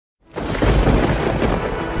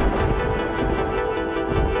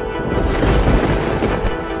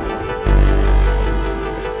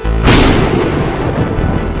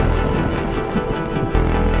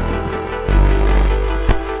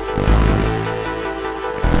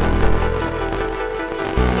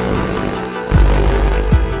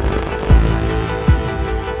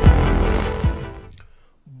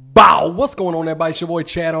Wow, what's going on, everybody? It's your boy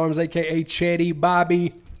Chad Arms, a.k.a. Chatty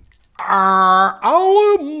Bobby.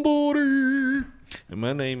 I'm buddy. And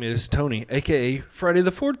my name is Tony, a.k.a. Friday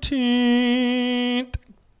the 14th.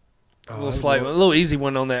 A little easy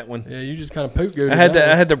one on that one. Yeah, you just kind of poop gooed. I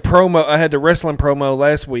had the wrestling promo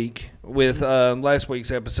last week with last week's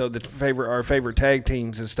episode, our favorite tag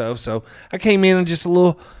teams and stuff. So I came in and just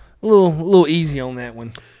a little easy on that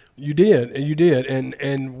one. You did,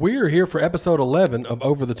 and we're here for episode 11 of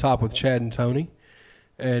Over the Top with Chad and Tony.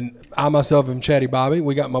 And I myself am Chatty Bobby.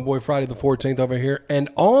 We got my boy Friday the 14th over here, and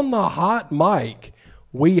on the hot mic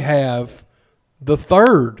we have the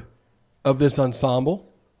third of this ensemble.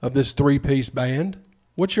 Of this three-piece band.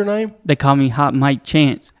 What's your name? They call me Hot Mike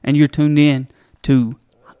Chance, and you're tuned in to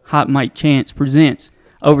Hot Mike Chance Presents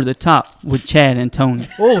Over the Top with Chad and Tony.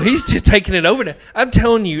 Oh, he's just taking it over now. I'm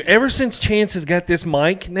telling you, ever since Chance has got this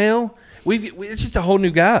mic now, it's just a whole new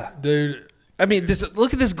guy. Dude. I mean,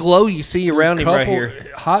 look at this glow you see around him right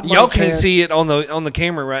here. Y'all can't see it on the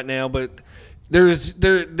camera right now, but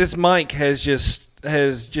this mic has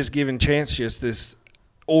just given Chance just this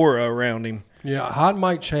aura around him. Yeah, Hot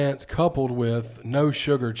Mike Chance coupled with no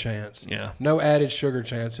sugar chance. Yeah. No added sugar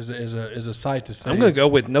chance is a sight to see. I'm going to go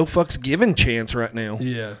with no fucks given chance right now.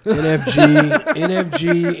 Yeah.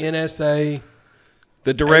 NFG, NSA,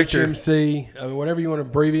 the director. HMC, whatever you want to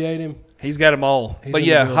abbreviate him. He's got them all. But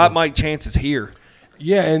yeah, Hot Mike Chance is here.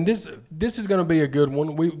 Yeah, and this is going to be a good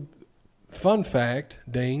one. Fun fact,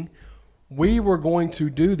 Ding, we were going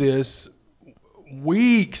to do this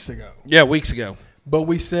weeks ago. Yeah, weeks ago. But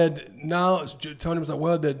we said, no, Tony was like,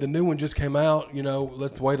 well, the new one just came out,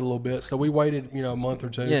 let's wait a little bit. So we waited, a month or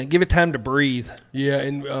two. Yeah, give it time to breathe. Yeah,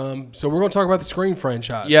 and so we're going to talk about the Scream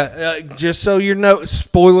franchise. Yeah, just so you know,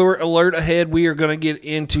 spoiler alert ahead, we are going to get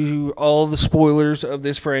into all the spoilers of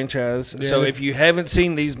this franchise. Yeah, so if you haven't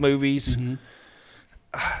seen these movies...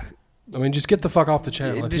 just get the fuck off the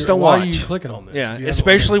channel. Just don't watch. Why are you clicking on this? Yeah,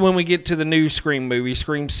 especially when we get to the new Scream movie,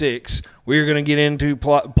 Scream 6. We're going to get into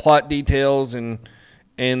plot details and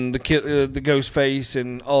the ghost face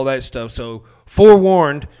and all that stuff. So,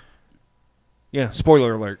 forewarned. Yeah,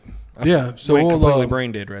 spoiler alert. So we'll completely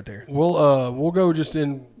brain dead right there. We'll go just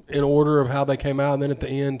in order of how they came out, and then at the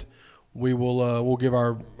end we'll give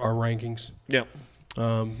our rankings. Yeah.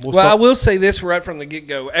 I will say this right from the get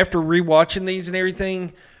go. After rewatching these and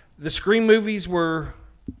everything, the Scream movies were,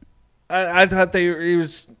 I thought they were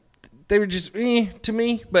just to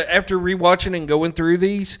me. But after rewatching and going through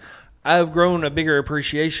these, I've grown a bigger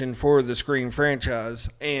appreciation for the Scream franchise.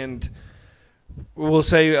 And we'll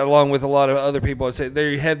say, along with a lot of other people, I say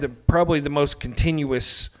they have probably the most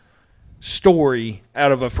continuous story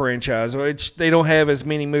out of a franchise. Which they don't have as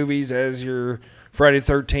many movies as your Friday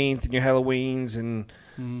the 13th and your Halloweens and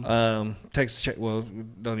Texas. Well,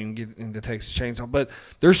 don't even get into Texas Chainsaw, but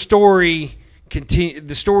their story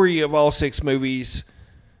the story of all 6 movies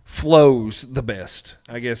flows the best,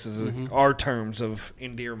 I guess, is our terms of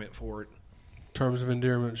endearment for it. Terms of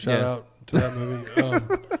endearment. Shout out to that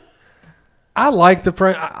movie. I like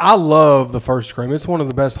I love the first Scream. It's one of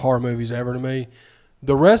the best horror movies ever to me.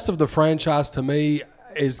 The rest of the franchise to me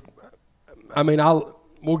is,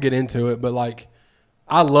 we'll get into it, but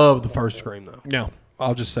I love the first Scream though. No.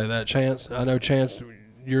 I'll just say that. Chance, I know Chance,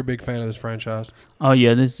 you're a big fan of this franchise. Oh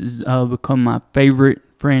yeah, this has become my favorite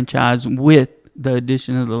franchise with the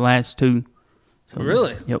addition of the last 2. So,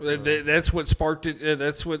 really? Yep. That's what sparked it.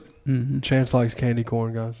 That's what. Chance likes candy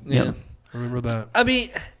corn, guys. Yeah. Yep. Remember that. I mean,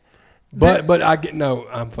 but I get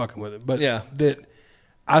I'm fucking with it. But yeah,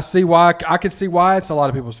 I see why. I can see why it's a lot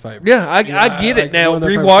of people's favorite. Yeah, I get it now.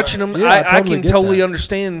 Rewatching them, I can totally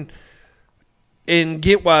understand and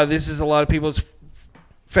get why this is a lot of people's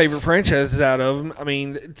favorite franchises out of them. I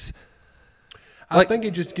mean, I think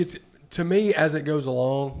it just gets, to me, as it goes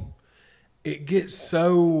along, it gets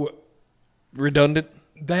so redundant.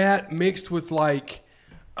 That mixed with it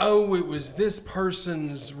was this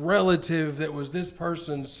person's relative that was this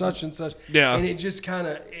person's such and such. Yeah. And it just kind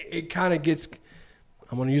of gets,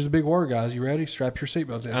 I'm going to use a big word, guys. You ready? Strap your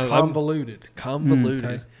seatbelts in. Convoluted.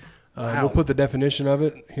 Convoluted. Okay. We'll put the definition of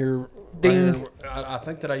it here. Ding. I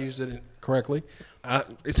think that I used it correctly.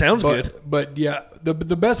 It sounds good. But yeah, the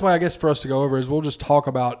best way, I guess, for us to go over is we'll just talk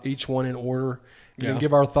about each one in order and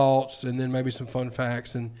give our thoughts and then maybe some fun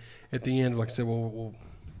facts. And at the end, like I said, we'll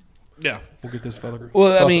get this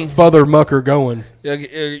further mucker going.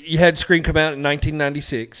 You had Scream come out in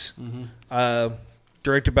 1996,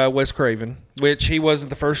 directed by Wes Craven, which he wasn't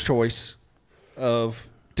the first choice to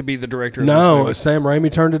be the director of this movie. Sam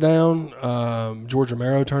Raimi turned it down. George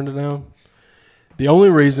Romero turned it down. The only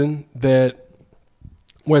reason that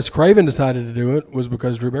Wes Craven decided to do it was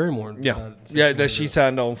because Drew Barrymore decided that she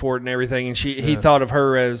signed on for it and everything, and he thought of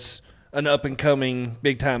her as an up-and-coming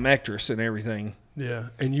big-time actress and everything. Yeah,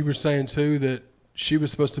 and you were saying, too, that she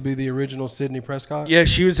was supposed to be the original Sidney Prescott? Yeah,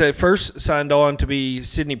 she was at first signed on to be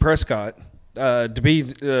Sidney Prescott, to be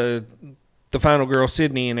the final girl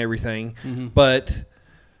Sidney and everything. Mm-hmm. But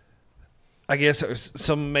I guess it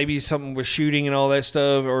was maybe something with shooting and all that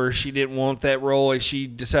stuff, or she didn't want that role, and she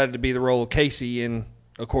decided to be the role of Casey, and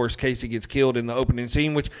of course Casey gets killed in the opening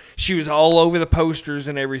scene, which she was all over the posters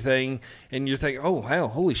and everything, and you're thinking, oh, wow,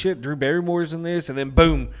 holy shit, Drew Barrymore's in this, and then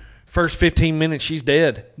boom, first 15 minutes, she's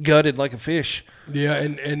dead, gutted like a fish. Yeah,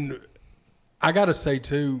 and I got to say,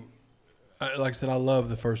 too, like I said, I love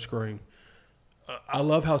the first Scream. I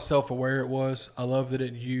love how self-aware it was. I love that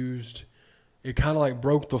it kind of like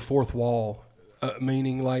broke the fourth wall,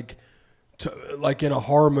 meaning like in a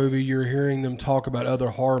horror movie, you're hearing them talk about other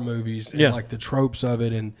horror movies and like the tropes of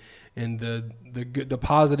it and the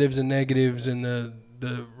positives and negatives and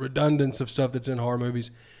the redundance of stuff that's in horror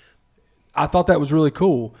movies. I thought that was really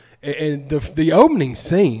cool. And the opening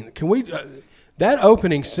scene, that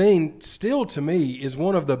opening scene still to me is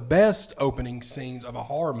one of the best opening scenes of a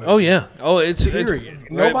horror movie. Oh yeah. Oh, it's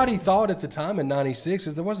nobody thought at the time in '96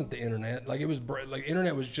 because there wasn't the internet. Like it was like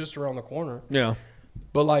internet was just around the corner. Yeah.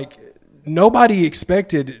 But like nobody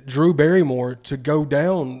expected Drew Barrymore to go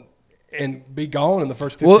down and be gone in the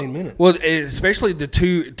first 15 minutes. Well, especially the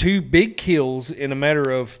two big kills in a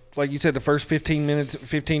matter of, like you said, the first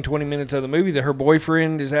 15, 20 minutes of the movie, that her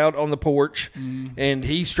boyfriend is out on the porch, and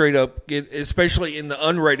he straight up, especially in the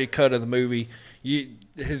unrated cut of the movie,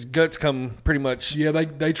 his guts come pretty much. Yeah,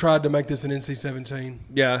 they tried to make this an NC-17.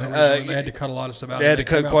 Yeah, they had to cut a lot of stuff out. They had to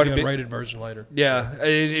cut quite a bit. Unrated version later. Yeah,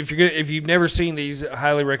 if you've never seen these, I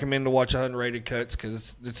highly recommend to watch unrated cuts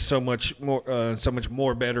because it's so much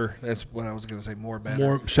more better. That's what I was going to say. More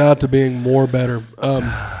better. Shout out to being more better.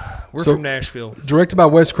 We're from Nashville. Directed by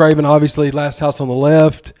Wes Craven, obviously. Last House on the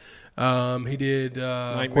Left. He did,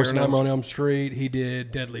 of course, Nightmare on Elm Street. He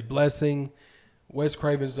did Deadly Blessing. Wes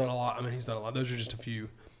Craven's done a lot. I mean, he's done a lot. Those are just a few.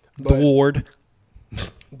 The Ward.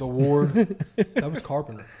 The Ward. That was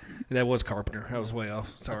Carpenter. That was Carpenter. I was way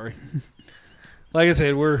off. Sorry. Like I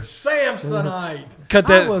said, we're Samsonite. Cut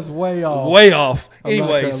that. I was way off. Way off. I'm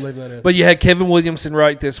Anyways, leave that in. But you had Kevin Williamson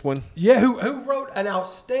write this one. Yeah, who wrote an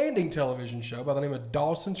outstanding television show by the name of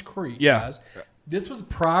Dawson's Creek. Yeah. Guys. This was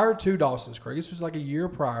prior to Dawson's Creek. This was like a year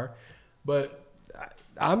prior, but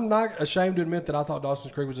I'm not ashamed to admit that I thought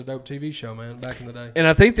Dawson's Creek was a dope TV show, man, back in the day. And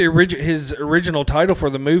I think his original title for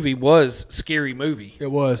the movie was Scary Movie.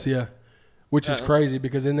 It was, yeah. Which is crazy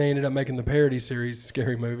because then they ended up making the parody series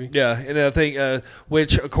Scary Movie. Yeah, and I think,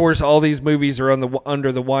 which of course all these movies are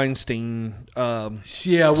under the Weinstein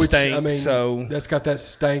stank, I mean, so that's got that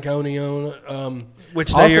stank-oni on it.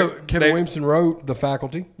 Which Kevin Williamson wrote The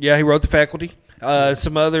Faculty. Yeah, he wrote The Faculty.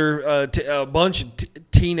 Some other a bunch of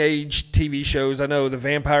teenage TV shows. I know The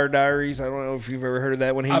Vampire Diaries. I don't know if you've ever heard of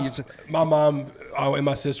that one. My mom and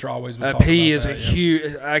my sister always would talk about P is that, a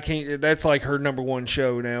huge. I can't. That's like her number one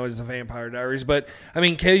show now is The Vampire Diaries. But I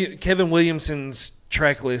mean, Kevin Williamson's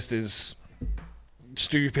track list is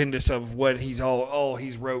stupendous of what he's all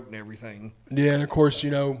he's wrote and everything. Yeah, and of course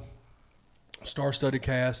star-studded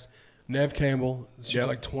cast. Neve Campbell. She's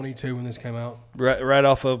like 22 when this came out. Right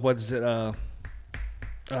off of what is it? The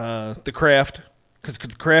Craft, because The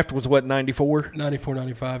Craft was what, 94? 94,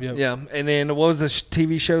 95, yep. Yeah, and then what was the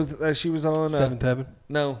TV show that she was on? Seventh Heaven?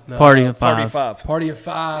 No. Party of Five. Party of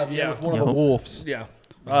Five, yeah, with one of the wolves. Yeah.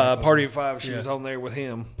 Party of Five, she was on there with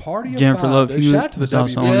him. Party of Jennifer Five. Love Hewitt Shout out to the was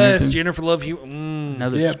also WB. on there Yes, too. Jennifer Love Hewitt.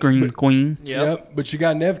 Another Scream Queen. Yep. But you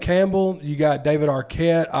got Neve Campbell, you got David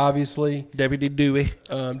Arquette, obviously. Deputy Dewey.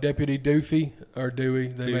 Deputy Doofy, or Dewey.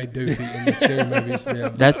 They made Doofy in the scary movies. Yeah.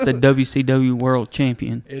 That's the WCW World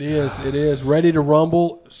Champion. It is. Ready to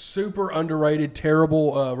Rumble. Super underrated,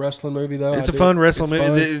 terrible wrestling movie, though. It's a fun wrestling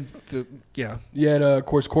movie. Yeah. Yeah, and of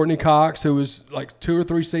course, Courtney Cox, who was like 2 or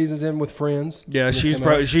 3 seasons in with Friends. Yeah,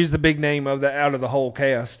 she's the big name out of the whole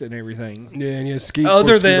cast and everything. Yeah, and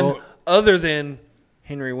other than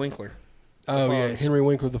Henry Winkler. Oh yeah, Henry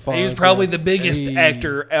Winkler the Fonz. He was probably the biggest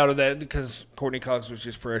actor out of that because Courtney Cox was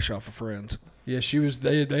just fresh off of Friends. Yeah, she was.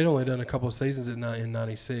 They'd only done a couple of seasons in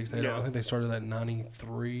 '96. I think they started that in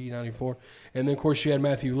 '93, '94, and then of course she had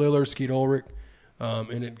Matthew Lillard, Skeet Ulrich,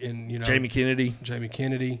 and Jamie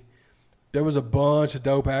Kennedy. There was a bunch of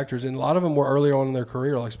dope actors, and a lot of them were earlier on in their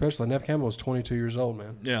career. Like especially Neve Campbell was 22 years old,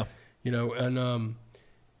 man. Yeah, and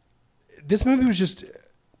this movie was just.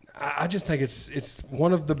 I just think it's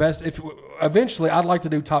one of the best. If eventually, I'd like to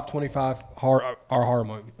do top 25 horror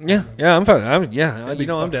movie. Yeah, I'm fine. I'm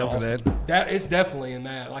down awesome. for that. It's definitely in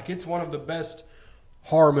that. Like, it's one of the best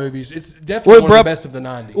horror movies. It's definitely one of the best of the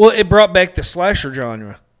 90s. Well, it brought back the slasher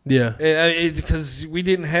genre. Yeah, because we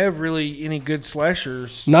didn't have really any good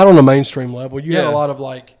slashers. Not on a mainstream level. You had a lot of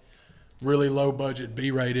like really low budget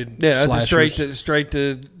B-rated slashers. straight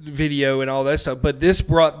to video and all that stuff. But this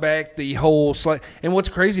brought back the whole and what's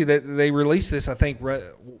crazy that they released this, I think,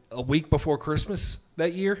 a week before Christmas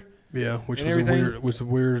that year. Yeah, which was a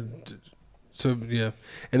weird. So yeah,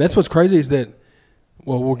 and that's what's crazy is that.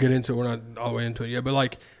 Well, we'll get into it. We're not all the way into it yet, but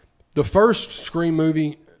like the first Scream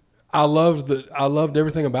movie. I loved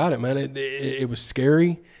everything about it, man. It was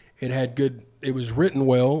scary. It had good. It was written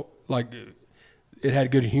well. Like it had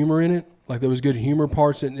good humor in it. Like there was good humor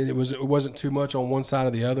parts, and it wasn't too much on one side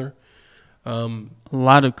or the other. A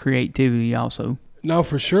lot of creativity, also. No,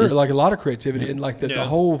 for sure. Like a lot of creativity, and like the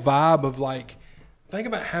whole vibe of like, think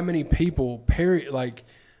about how many people like,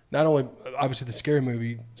 not only obviously the Scary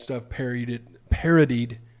Movie stuff parodied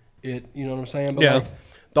it. You know what I'm saying? But like,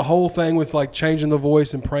 the whole thing with like changing the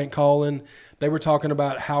voice and prank calling, they were talking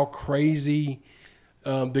about how crazy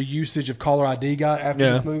the usage of caller ID got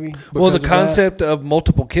after this movie. Well, the concept of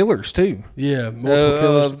multiple killers too. Yeah, multiple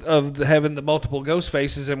killers of having the multiple ghost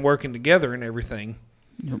faces and working together and everything.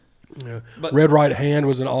 Yep. Yeah. But Red Right Hand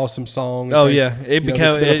was an awesome song. Oh yeah, it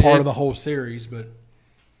became it's been a part of the whole series, but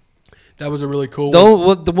that was a really cool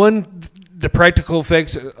one. The practical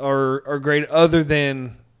effects are great. Other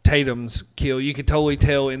than Tatum's kill, you could totally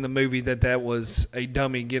tell in the movie that was a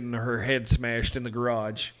dummy getting her head smashed in the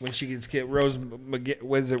garage when she gets killed. Rose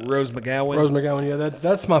McGowan? Rose McGowan, yeah.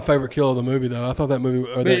 That's my favorite kill of the movie, though. I thought that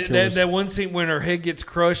movie. That one scene when her head gets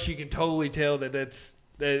crushed, you can totally tell But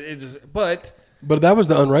that was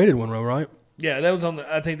the unrated one, right? Yeah, that was on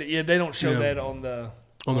the. I think that they don't show that on the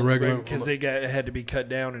regular because it had to be cut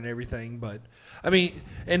down and everything. But I mean,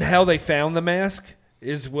 and how they found the mask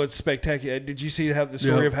is what's spectacular. Did you see the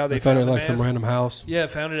story of how they found it? Like some random house. Yeah,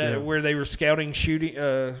 found it at where they were scouting shooting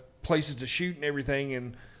places to shoot and everything,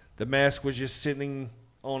 and the mask was just sitting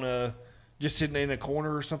in a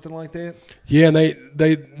corner or something like that. Yeah, and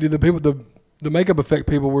the makeup effect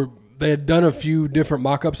people they had done a few different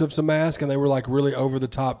mock-ups of some masks, and they were like really over the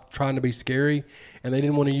top trying to be scary, and they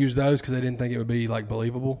didn't want to use those because they didn't think it would be like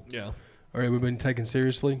believable. Yeah. Or it would have been taken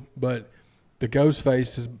seriously. But the ghost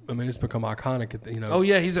face it's become iconic. Oh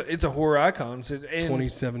yeah, it's a horror icon.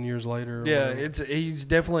 27 years later. Yeah, he's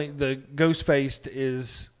definitely the ghost faced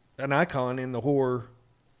is an icon in the horror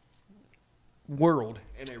world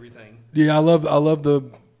and everything. Yeah, I love the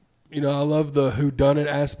whodunit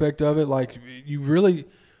aspect of it. Like you really,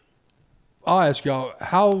 I'll ask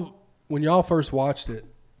y'all when y'all first watched it.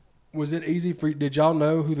 Was it easy for you? Did y'all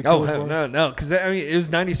know who the killers were? No, because it was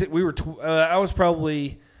 96. We were. I was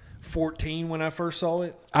probably 14 when I first saw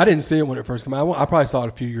it. I didn't see it when it first came out. I probably saw it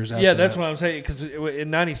a few years after. Yeah, that's what I'm saying. Because in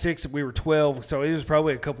 96 we were 12, so it was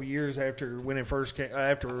probably a couple years after when it first came.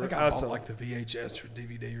 After I saw like the VHS or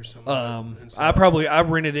DVD or something. I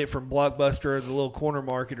rented it from Blockbuster or the little corner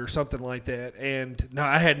market or something like that. And no,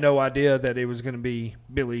 I had no idea that it was going to be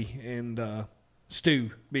Billy and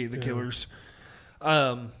Stu being the killers.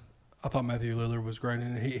 I thought Matthew Lillard was great,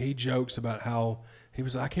 and he jokes about how he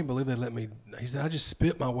was. I can't believe they let me. He said I just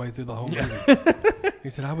spit my way through the whole movie. He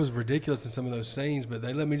said I was ridiculous in some of those scenes, but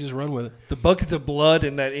they let me just run with it. The buckets of blood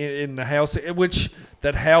in the house, the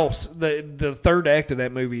third act of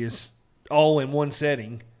that movie is all in one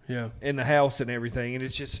setting. Yeah, in the house and everything, and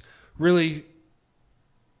it's just really,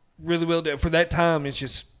 really well done for that time. It's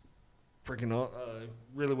just freaking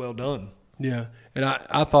really well done. Yeah, and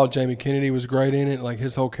I thought Jamie Kennedy was great in it. Like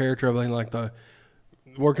his whole character, everything, like the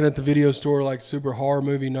working at the video store, like super horror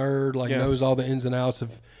movie nerd, like knows all the ins and outs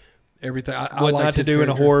of everything. What not to do in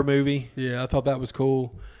a horror movie? Yeah, I thought that was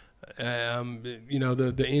cool.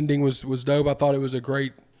 The ending was dope. I thought it was a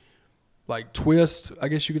great like twist, I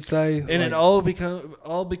guess you could say. And it all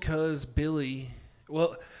because Billy.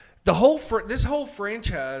 Well, this whole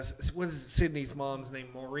franchise. What is Sydney's mom's name?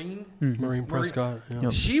 Maureen. Mm-hmm. Maureen Prescott. Yeah.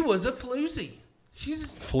 Yep. She was a floozy.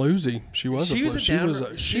 Floozy. She was a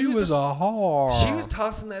whore. She was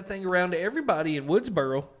tossing that thing around to everybody in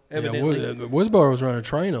Woodsboro. Evidently, Woodsboro was running a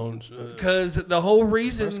train on. Because the whole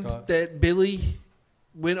reason that Billy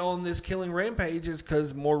went on this killing rampage is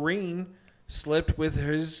because Maureen slept with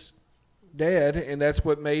his dad, and that's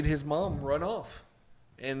what made his mom run off.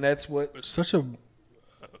 And that's what such a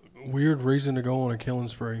weird reason to go on a killing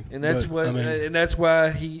spree. And that's and that's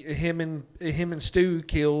why him and Stu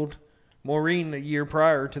killed Maureen a year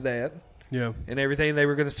prior to that. Yeah. And everything, they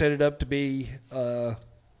were going to set it up to be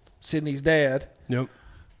Sidney's dad. Yep.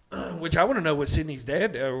 Which I want to know what Sidney's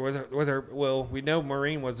dad, whether well, we know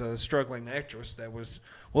Maureen was a struggling actress that was.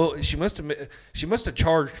 Well, she must have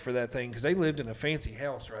charged for that thing because they lived in a fancy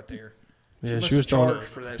house right there. She was charged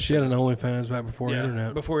for that. She had an OnlyFans back before the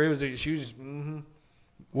internet. Before it was, she was.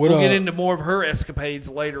 We'll get into more of her escapades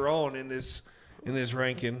later on in this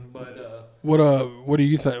ranking. But what do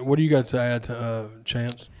you think? What do you got to add to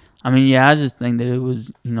Chance? I mean, yeah, I just think that it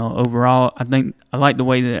was, overall, I like the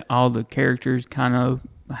way that all the characters kind of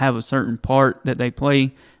have a certain part that they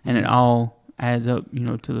play, and it all adds up,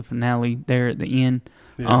 to the finale there at the end.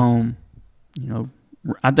 Yeah.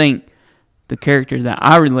 I think the character that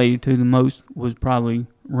I related to the most was probably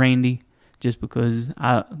Randy, just because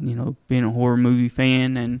I, being a horror movie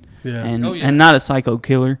fan and not a psycho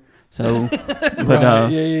killer. So, but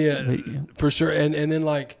right. For sure. And then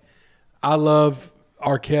I love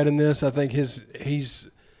Arquette in this. I think he's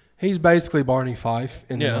basically Barney Fife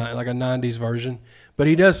in like a 90s version, but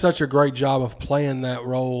he does such a great job of playing that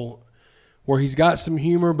role where he's got some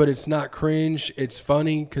humor, but it's not cringe. It's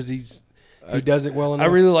funny because he does it well enough. I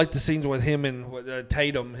really like the scenes with him and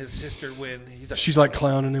Tatum, his sister, when she's like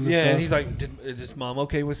clowning him and stuff. And he's like, is Mom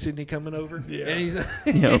okay with Sidney coming over? Yeah. And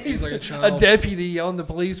he's like a child. A deputy on the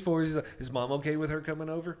police force. He's like, is Mom okay with her coming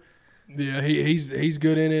over? Yeah, he's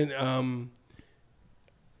good in it.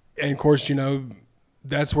 And of course,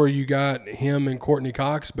 that's where you got him and Courtney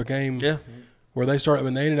Cox became where they started. I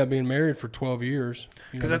mean, they ended up being married for 12 years.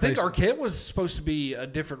 Because I think Arquette was supposed to be a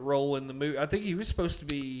different role in the movie. I think he was supposed to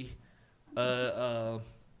be he was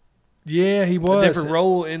a different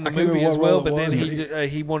role in the movie as well. But then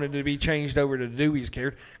he wanted to be changed over to Dewey's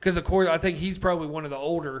character. Because of course, I think he's probably one of the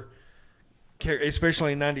older,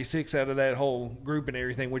 especially in '96, out of that whole group and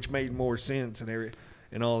everything, which made more sense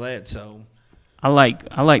and all that. So. I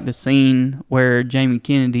like the scene where Jamie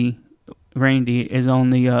Kennedy, Randy, is on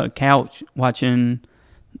the couch watching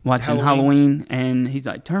Halloween, and he's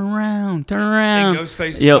like, "Turn around!" And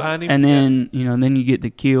Ghostface behind him. And then then you get the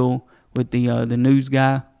kill with the news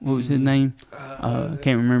guy. What was his name? I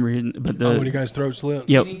can't remember his. But when you guys throat slit.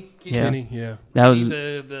 Yep. Kenny, yeah. That was.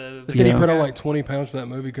 He put on like 20 pounds for that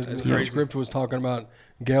movie because the script was talking about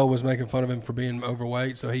Gail was making fun of him for being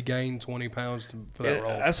overweight, so he gained 20 pounds for that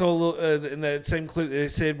role. I saw a little in that same clip. They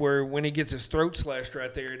said where when he gets his throat slashed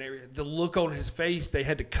right there, and the look on his face, they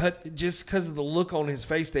had to cut just because of the look on his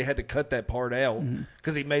face. They had to cut that part out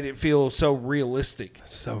because he made it feel so realistic.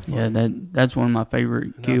 That's so funny. Yeah, that's one of my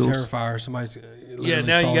favorite kills. Terrifier. Somebody's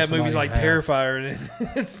now you got movies like Terrifier,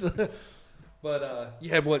 and but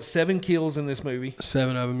you had 7 kills in this movie?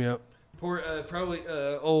 7 of them, yep. Poor, probably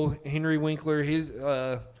old Henry Winkler.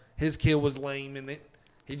 His kill was lame, and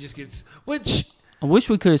he just gets which. I wish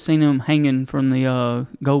we could have seen him hanging from the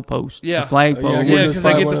goalpost, the flagpole. Yeah, because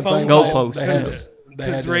they get the phone call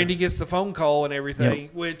because Randy gets the phone call and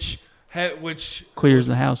everything, which clears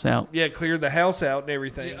the house out. Yeah, cleared the house out and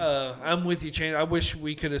everything. I'm with you, Chan. I wish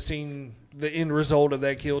we could have seen the end result of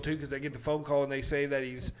that kill too, because they get the phone call and they say that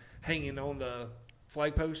he's hanging on the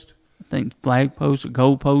flag post. I think flag post or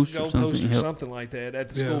goal post or something like that at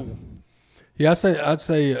the school. Yeah, I'd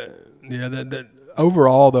say that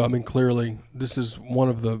overall though, I mean clearly this is one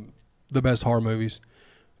of the best horror movies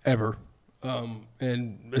ever,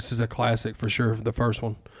 and this is a classic for sure. The first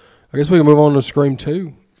one. I guess we can move on to Scream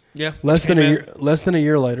 2. Yeah, less than a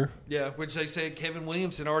year later. Yeah, which they said Kevin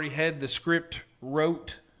Williamson already had the script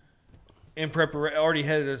wrote in preparation. Already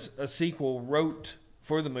had a sequel wrote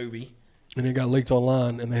for the movie. And it got leaked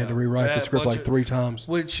online, and they had to rewrite the script like 3 times.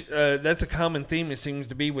 Which that's a common theme it seems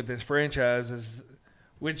to be with this franchise,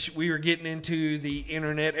 which we were getting into the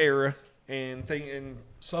internet era and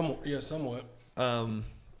somewhat.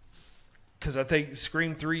 Because I think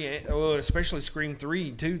Scream 3, especially Scream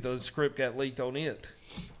 3 too, the script got leaked on it.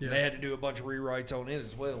 Yeah. They had to do a bunch of rewrites on it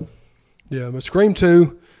as well. Yeah, but Scream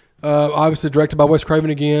 2, obviously directed by Wes Craven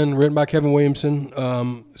again, written by Kevin Williamson.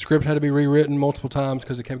 The script had to be rewritten multiple times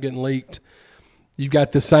because it kept getting leaked. You've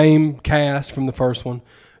got the same cast from the first one.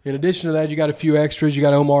 In addition to that, you got a few extras. You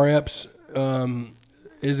got Omar Epps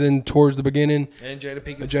is in towards the beginning. And Jada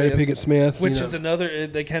Pinkett Smith. Which is another,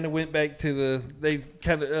 they kind of went back to they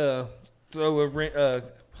kind of throw a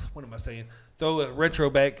retro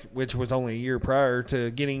back, which was only a year prior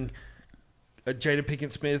to getting Jada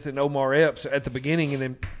Pinkett Smith and Omar Epps at the beginning, and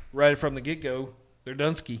then right from the get-go, they're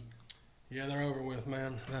Dunsky. Yeah, they're over with,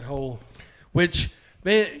 man. That whole... Which,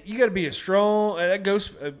 man, you got to be a strong... that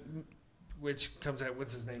ghost... which comes out,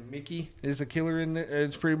 what's his name? Mickey is the killer in it.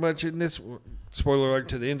 It's pretty much in this... Spoiler alert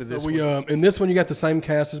to the end of this one. In this one, you got the same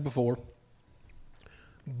cast as before,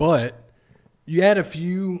 but... You had a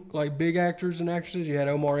few like big actors and actresses. You had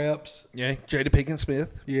Omar Epps. Yeah, Jada Pinkett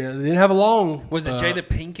Smith. Yeah, they didn't have a long. Was it Jada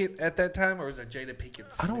Pinkett at that time, or was it Jada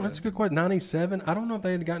Pinkett Smith? I don't know. That's a good question. 97. I don't know if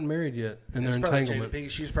they had gotten married yet in their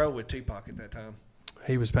entanglement. She was probably with Tupac at that time.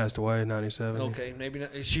 He was passed away in 97. Okay, maybe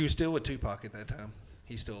not. She was still with Tupac at that time.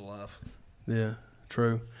 He's still alive. Yeah,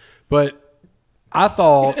 true. But I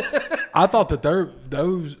thought that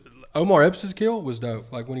those Omar Epps' kill was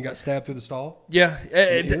dope. Like when he got stabbed through the stall. Yeah,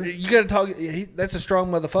 you got to talk. That's a strong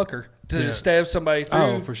motherfucker to stab somebody through.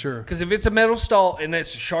 Oh, for sure. Because if it's a metal stall and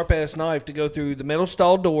that's a sharp ass knife to go through the metal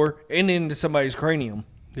stall door and into somebody's cranium.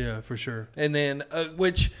 Yeah, for sure. And then,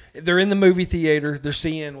 which they're in the movie theater. They're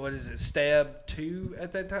seeing, what is it, Stab 2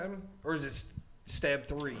 at that time? Or is it Stab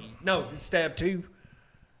 3? No, it's Stab 2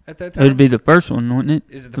 at that time. It would be the first one, wouldn't it?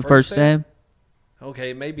 Is it the first stab?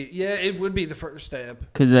 Okay, maybe. Yeah, it would be the first stab.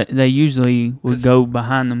 Because they usually would go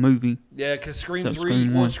behind the movie. Yeah, because Scream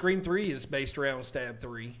 3, Scream 3 is based around Stab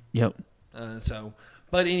 3. Yep.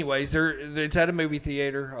 But anyways, it's at a movie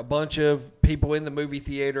theater. A bunch of people in the movie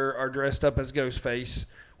theater are dressed up as Ghostface.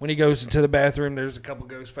 When he goes into the bathroom, there's a couple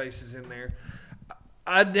ghost faces in there.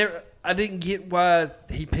 I didn't get why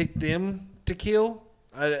he picked them to kill.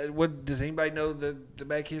 Does anybody know the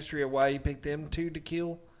back history of why he picked them to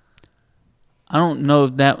kill? I don't know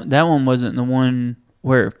if that one wasn't the one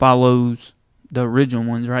where it follows the original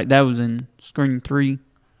ones, right? That was in Scream 3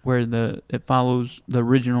 where it follows the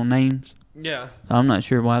original names. Yeah. So I'm not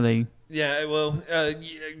sure why they... Yeah, well,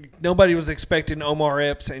 nobody was expecting Omar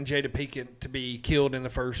Epps and Jada Pinkett to be killed in the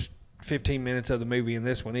first 15 minutes of the movie in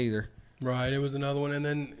this one either. Right, it was another one, and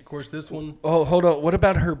then of course this one. Oh, hold on. What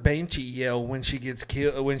about her banshee yell when she gets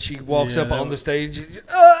killed? When she walks up on the stage,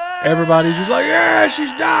 everybody's just like, "Yeah,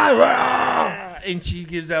 she's dying!" And she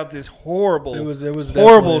gives out this horrible, it was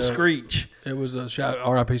horrible screech. It was a shout.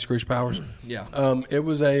 R.I.P. Screech Powers. Yeah. It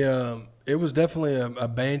was definitely a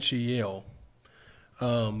banshee yell.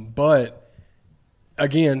 But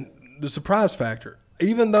again, the surprise factor.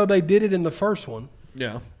 Even though they did it in the first one,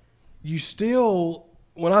 yeah, you still.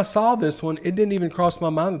 When I saw this one, it didn't even cross my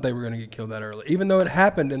mind that they were going to get killed that early, even though it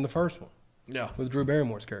happened in the first one. Yeah, with Drew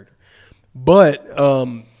Barrymore's character. But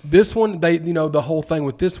this one, the whole thing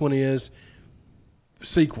with this one is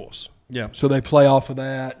sequels. Yeah, so they play off of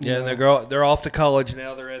that. Yeah, and they're off to college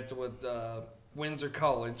now. They're with Windsor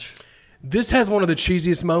College. This has one of the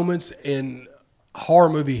cheesiest moments in horror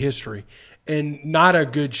movie history, and not a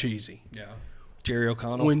good cheesy. Yeah. Jerry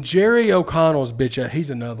O'Connell. When Jerry O'Connell's bitch, he's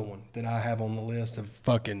another one that I have on the list of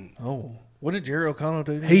fucking. Oh, what did Jerry O'Connell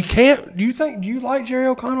do? He can't. Do you like Jerry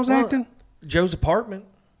O'Connell's acting? Joe's Apartment.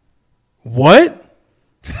 What?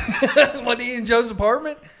 What, he in Joe's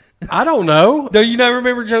Apartment? I don't know. Do you not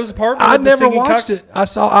remember Joe's Apartment? I never watched it. I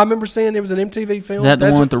remember saying it was an MTV film. Is that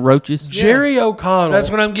the one with the roaches? Jerry O'Connell. That's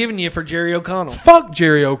what I'm giving you for Jerry O'Connell. Fuck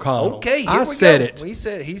Jerry O'Connell. Okay, I said it. He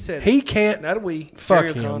said it. He can't. Not a we. Fuck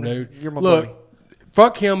Jerry him, O'Connell. dude. You're my Look, buddy.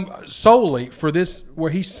 fuck him solely for this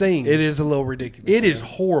where he sings. It is a little ridiculous. It is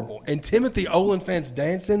horrible. And Timothy Olyphant's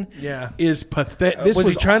dancing is pathetic. Was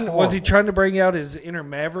he trying to bring out his inner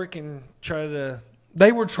maverick and try to...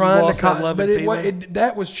 They were trying to... But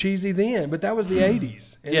that was cheesy then, but that was the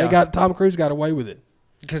 80s. And Tom Cruise got away with it.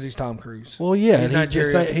 Because he's Tom Cruise. Well, yeah. He's not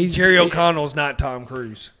Jerry O'Connell's not Tom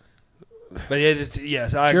Cruise. But it is...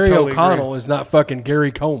 Yes, I Jerry totally O'Connell agree. is not fucking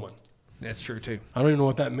Gary Coleman. That's true, too. I don't even know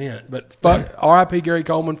what that meant. But fuck R.I.P. Gary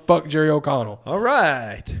Coleman, fuck Jerry O'Connell. All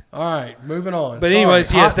right. Moving on. But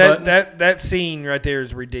anyways, yes, that scene right there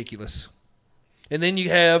is ridiculous. And then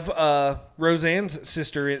you have Roseanne's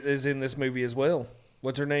sister is in this movie as well.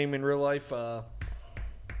 What's her name in real life? I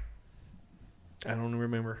don't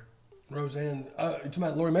remember. Roseanne. You talking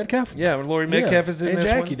about Laurie Metcalf? Yeah, Laurie Metcalf is in Aunt this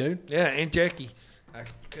Jackie, one. dude. Yeah, Aunt Jackie. I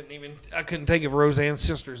couldn't think of Roseanne's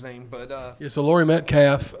sister's name, but so Laurie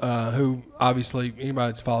Metcalf, who obviously anybody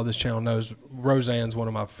that's followed this channel knows, Roseanne's one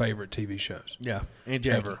of my favorite TV shows. Yeah, Aunt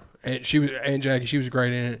Jackie. Ever. And Aunt Jackie. She was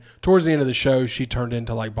great in it. Towards the end of the show, she turned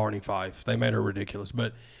into like Barney Fife. They made her ridiculous,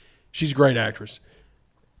 but she's a great actress.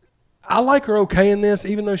 I like her okay in this,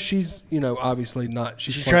 even though she's obviously not.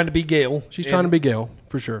 She's trying to be Gail. She's trying to be Gail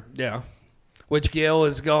for sure. Yeah, which Gail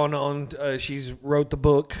has gone on. She's wrote the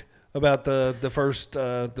book about the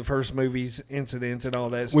first movie's incidents and all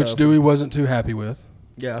that stuff. Which Dewey wasn't too happy with.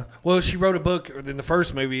 Yeah. Well, she wrote a book in the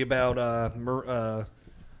first movie about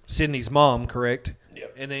Sydney's mom, correct? Yeah.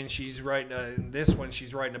 And then she's writing in this one.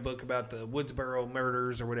 She's writing a book about the Woodsboro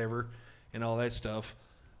murders or whatever, and all that stuff.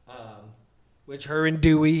 Which her and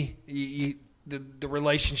Dewey, the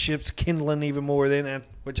relationship's kindling even more than that.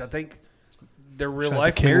 Which I think they're real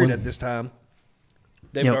life married at this time.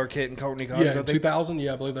 David Arquette and Courtney Cox. Yeah, in 2000.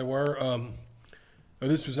 Yeah, I believe they were. Oh,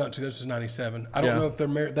 this was not. This was 97. I don't know if they're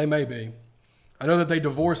married. They may be. I know that they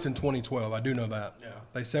divorced in 2012. I do know that. Yeah.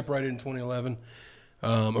 They separated in 2011,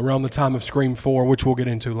 around the time of Scream 4, which we'll get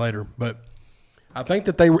into later. But I think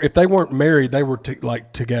that they were, if they weren't married, they were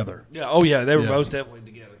together. Yeah. Oh yeah, they were most definitely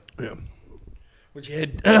together. Yeah. Which you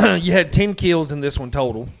had you had 10 kills in this one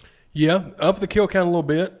total. Yeah, up the kill count a little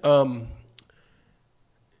bit.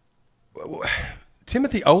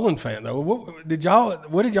 Timothy Olin fan though. What did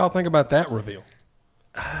y'all think about that reveal?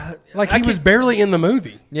 Like he was barely in the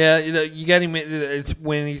movie. Yeah, you got him. It's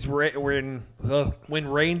when when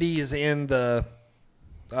Randy is in the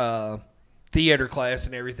theater class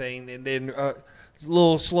and everything, and then a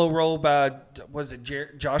little slow roll by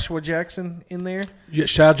Joshua Jackson in there. Yeah,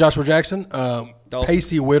 shout out Joshua Jackson,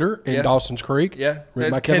 Pacey Witter in Dawson's Creek. Yeah,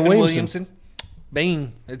 written by Kevin Williamson.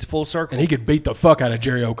 Bing, it's full circle. And he could beat the fuck out of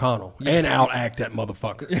Jerry O'Connell and outact that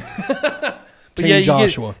motherfucker. But Team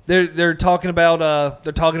Joshua. They're talking about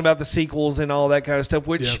the sequels and all that kind of stuff.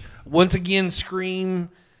 Which once again, Scream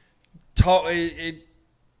it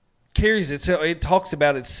carries itself. It talks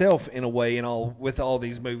about itself in a way and all with all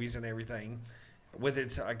these movies and everything. With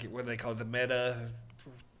its what do they call it, the meta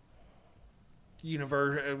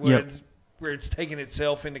universe, where it's taking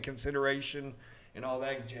itself into consideration and all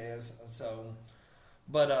that jazz. So,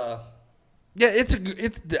 but yeah,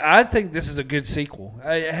 I think this is a good sequel.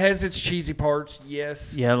 It has its cheesy parts,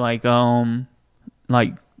 yes. Yeah, like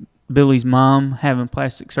Billy's mom having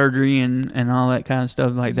plastic surgery and all that kind of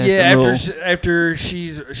stuff like that. Yeah, after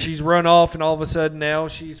she's run off and all of a sudden now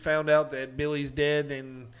she's found out that Billy's dead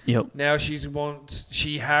and now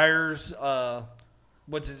she hires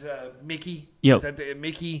Mickey. Yep. Is that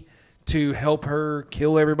Mickey to help her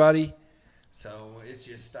kill everybody? So it's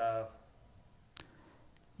just.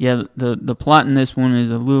 Yeah, the plot in this one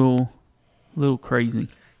is a little crazy.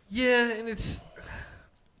 Yeah, and it's.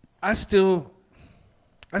 I still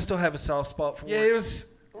have a soft spot for it. Yeah, it was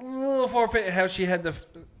a little far-fetched how she had what's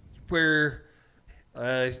her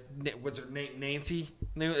name? Nancy?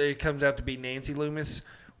 It comes out to be Nancy Loomis,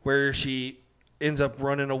 where she ends up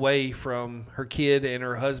running away from her kid and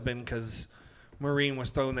her husband because Maureen was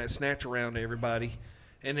throwing that snatch around to everybody.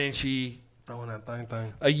 And then she... throwing that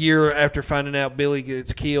thing. A year after finding out Billy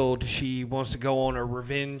gets killed, she wants to go on a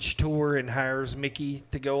revenge tour and hires Mickey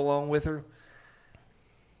to go along with her.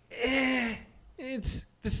 It's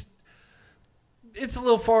a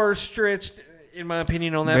little far stretched, in my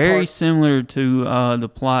opinion, on that part. Very similar to the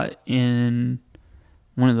plot in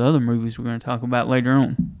one of the other movies we're going to talk about later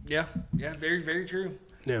on. Yeah, very, very true.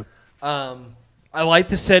 Yeah. I like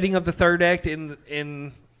the setting of the third act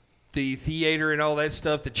in the theater and all that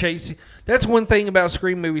stuff. The chase. That's one thing about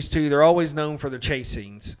Scream movies too. They're always known for the chase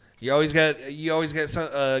scenes. You always got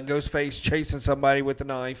Ghostface chasing somebody with a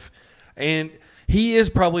knife, and he is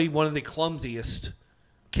probably one of the clumsiest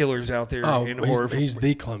killers out there in horror. He's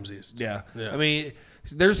the clumsiest. Yeah. I mean,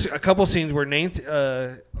 there's a couple scenes where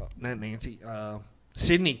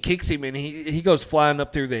Sydney kicks him and he goes flying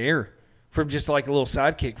up through the air from just like a little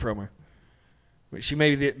sidekick from her. She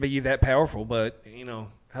may be that powerful, but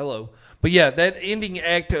hello. But yeah, that ending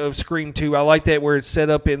act of Scream 2, I like that where it's set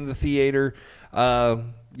up in the theater.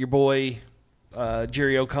 Your boy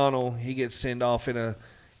Jerry O'Connell, he gets sent off in a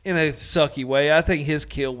sucky way. I think his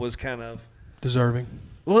kill was kind of deserving.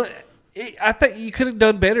 Well, I think you could have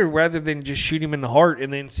done better rather than just shoot him in the heart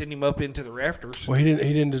and then send him up into the rafters. Well, he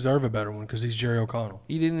didn't deserve a better one because he's Jerry O'Connell.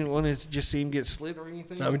 You didn't want to just see him get slit or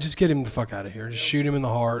anything? I mean, just get him the fuck out of here. Just shoot him in the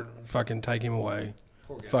heart. Fucking take him away.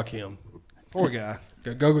 Fuck him. Poor guy.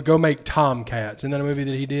 Go make Tomcats. Isn't that a movie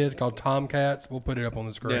that he did called Tomcats? We'll put it up on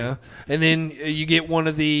the screen. Yeah, and then you get one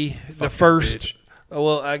of the first. Bitch.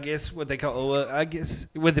 Well, I guess what they call. Well, I guess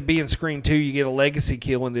with it being Scream 2, you get a legacy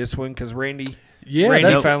kill in this one because Randy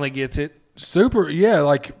finally gets it. Super, yeah.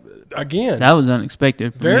 Like again, that was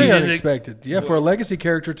unexpected. Very unexpected. Yeah, for a legacy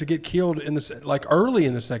character to get killed in early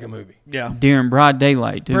in the second movie. Yeah, during broad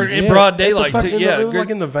daylight too. In broad daylight too. Yeah, like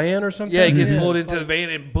in the van or something. Yeah, he gets pulled into the van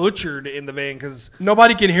and butchered in the van because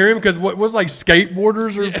nobody can hear him because what was like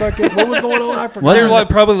skateboarders or fucking what was going on? I forgot. They were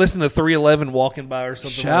probably listening to 311 walking by or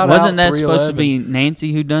something. Wasn't that supposed to be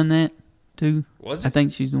Nancy who done that too? Was it? I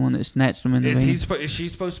think she's the one that snatched him in the van. Is she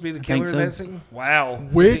supposed to be the killer in that scene? Wow.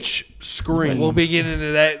 Which Scream? We'll be getting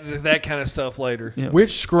into that kind of stuff later. Yep.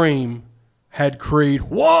 Which Scream had Creed?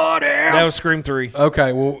 What if? That was Scream 3.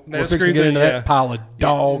 Okay, well, we're fixing to get into that pile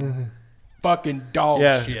of fucking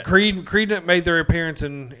dog shit. Creed made their appearance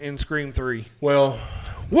in Scream 3. Well,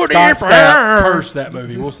 Scott Stapp cursed that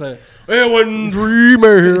movie. We'll say it wasn't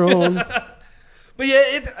dreaming. But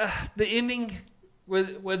yeah, the ending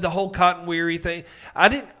with the whole Cotton Weary thing, I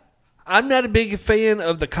I'm not a big fan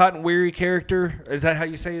of the Cotton Weary character. Is that how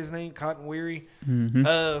you say his name? Cotton Weary?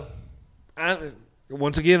 Mm-hmm.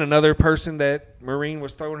 Once again, another person that Maureen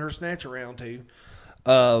was throwing her snatch around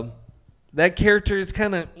to. That character is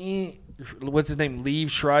kind of... what's his name? Liev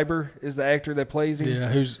Schreiber is the actor that plays him.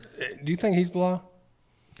 Yeah, do you think he's blah?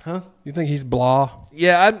 Huh? You think he's blah?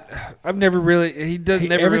 Yeah, I've never really... He doesn't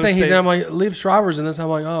never everything really he's in, I'm like, Liev Schreiber's in this. I'm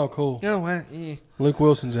like, oh, cool. You know what? Luke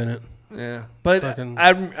Wilson's in it. Yeah, but Fucking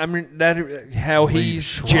I mean that how he's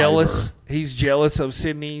Schreiber. jealous. He's jealous of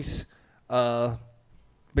Sydney's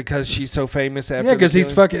because she's so famous. After because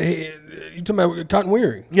he's fucking. You talking about Cotton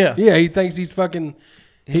Weary? Yeah, yeah. He thinks he's fucking.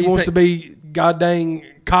 He wants to be goddamn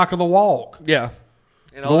cock of the walk. Yeah,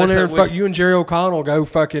 and go in there and fuck you and Jerry O'Connell go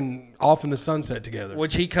fucking off in the sunset together.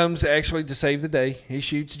 Which he comes actually to save the day. He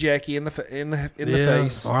shoots Jackie in the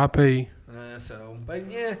face. R.I.P.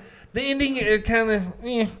 But yeah. The ending, it kind of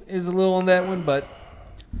is a little on that one, but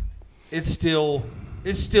it's still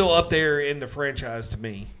up there in the franchise to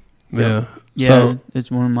me. Yeah, yeah, so, it's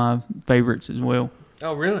one of my favorites as well.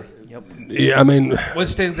 Oh, really? Yep. Yeah, I mean, what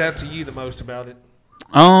stands out to you the most about it?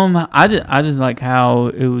 I just like how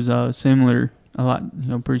it was similar, a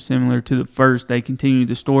lot, pretty similar to the first. They continued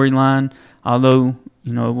the storyline, although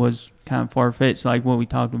it was kind of far-fetched like what we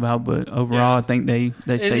talked about, but overall I think they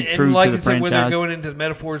stayed true to the franchise. When they're going into the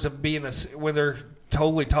metaphors of being when they're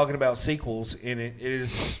totally talking about sequels in it, it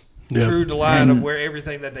is true to the line of where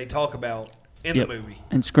everything that they talk about in the movie.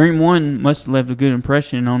 And Scream 1 must have left a good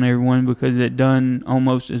impression on everyone because it done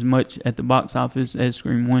almost as much at the box office as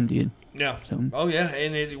Scream 1 did. Yeah. So. Oh yeah,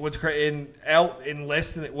 and it was and out in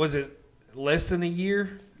less than a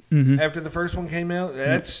year after the first one came out.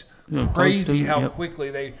 That's crazy how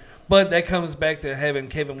quickly But that comes back to having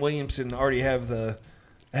Kevin Williamson already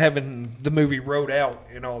having the movie wrote out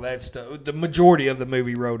and all that stuff. The majority of the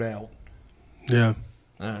movie wrote out. Yeah.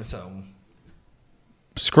 So.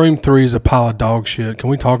 Scream 3 is a pile of dog shit. Can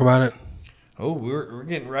we talk about it? Oh, we're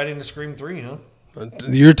getting right into Scream 3, huh?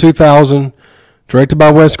 The year 2000, directed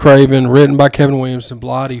by Wes Craven, written by Kevin Williamson,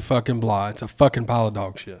 bloody fucking blah. It's a fucking pile of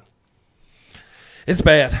dog shit. It's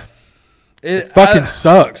bad. It fucking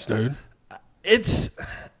sucks, dude.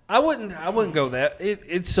 I wouldn't go that.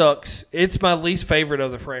 It sucks. It's my least favorite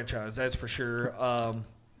of the franchise, that's for sure.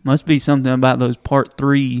 Must be something about those Part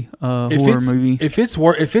 3 horror movie. If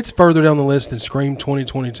it's further down the list than Scream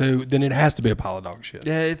 2022, then it has to be a pile of dog shit.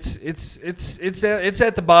 Yeah, it's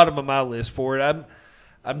at the bottom of my list for it.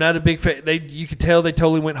 I'm not a big fan. You could tell they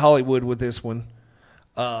totally went Hollywood with this one,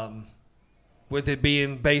 with it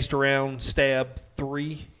being based around Stab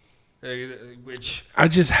 3. Which I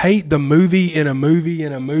just hate the movie in a movie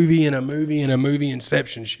in a movie in a movie in a movie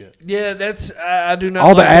Inception shit. Yeah, that's I do not.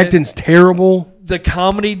 All the acting's terrible. The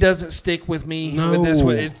comedy doesn't stick with me. No, with this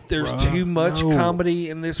one. There's too much comedy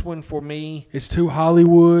in this one for me. It's too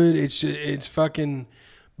Hollywood. It's fucking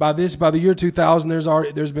by the year 2000.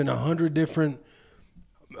 There's been 100 different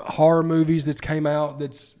horror movies that's came out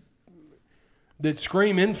that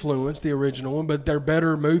Scream influenced the original one, but they're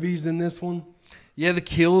better movies than this one. Yeah, the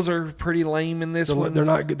kills are pretty lame in this one. They're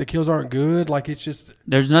not good. The kills aren't good. Like, it's just...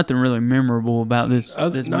 There's nothing really memorable about this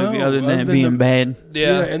movie other than it being bad.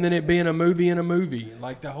 Yeah, and then it being a movie in a movie.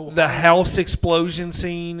 Like, the house explosion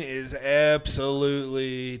scene is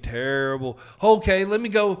absolutely terrible. Okay, let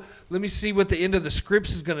me see what the end of the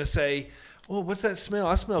scripts is going to say. Oh, what's that smell?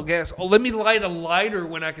 I smell gas. Oh, let me light a lighter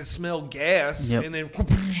when I can smell gas. Yep. And then...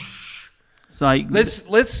 It's like...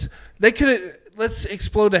 Let's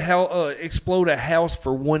explode a house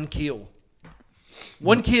for one kill.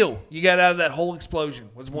 One kill. You got out of that whole explosion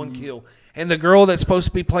was one kill. And the girl that's supposed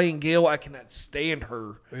to be playing Gil, I cannot stand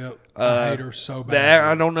her. Yep. I hate her so bad.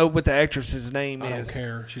 I don't know what the actress's name is. I don't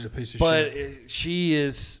care. She's a piece of shit. But she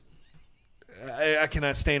is... I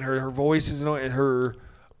cannot stand her. Her voice is annoying. Her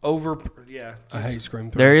over... Yeah. I hate Scream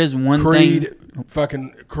 3. There is one thing...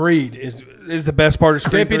 Fucking Creed is the best part of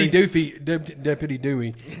Scream 3. Deputy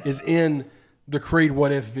Dewey is in... the Creed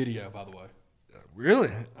What If video, by the way. Really?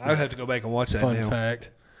 I'll have to go back and watch that. Fun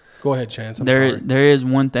fact. Go ahead, Chance. I'm sorry. There is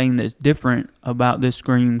one thing that's different about this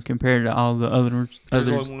Scream compared to all the others.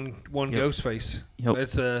 There's only one ghost face. Yep.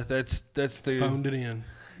 That's the phoned it in.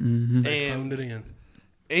 Mm-hmm. They phoned it in.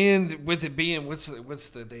 And with it being what's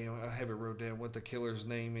the damn? I have it wrote down what the killer's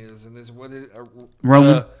name is, and this what is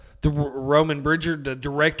Roman. The Roman Bridger, the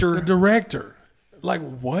director. The director. Like,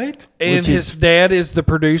 what? And his dad is the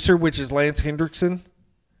producer, which is Lance Hendrickson.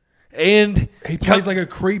 And he plays like a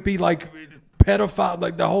creepy, like, pedophile,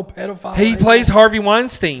 like the whole pedophile. He plays Harvey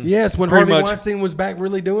Weinstein. Yes, when Harvey Weinstein was back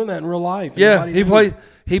really doing that in real life. Yeah,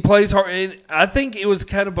 he plays and I think it was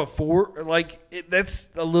kind of before, like, that's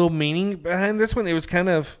a little meaning behind this one. It was kind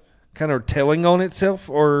of telling on itself,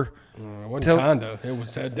 or it wasn't kinda.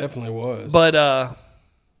 It definitely was. But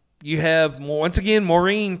you have once again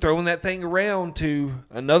Maureen throwing that thing around to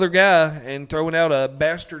another guy and throwing out a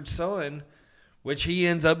bastard son, which he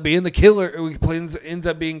ends up being the killer. Ends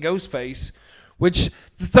up being Ghostface. Which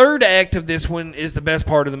the third act of this one is the best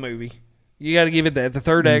part of the movie. You got to give it that. The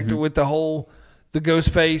third act with the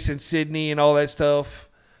Ghostface and Sydney and all that stuff.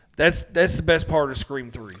 That's the best part of Scream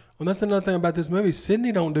 3. Well, that's another thing about this movie.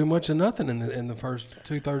 Sydney don't do much of nothing in the first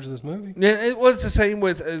 2/3 of this movie. Yeah, it's the same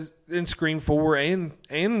with in Scream 4 and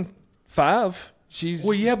 5.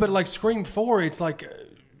 Well, yeah, but like Scream 4, it's like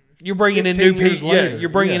you're bringing in new people. Yeah, you're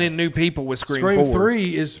bringing in new people with Scream 4. Scream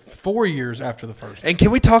 3 is 4 years after the first. And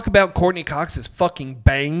can we talk about Courtney Cox's fucking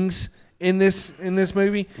bangs in this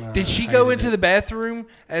movie? Did she go into the bathroom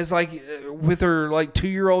as with her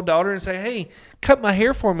 2-year-old daughter and say, "Hey, cut my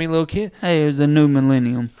hair for me, little kid"? Hey, it was a new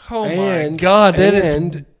millennium. Oh my God, that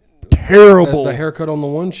is terrible. The haircut on the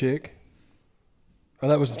one chick. Oh,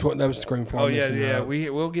 that was Scream 4. Oh yeah.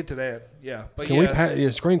 We'll get to that. Yeah, but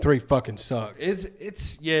Scream 3 fucking sucked.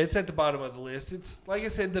 It's at the bottom of the list. It's like I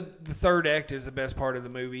said, the third act is the best part of the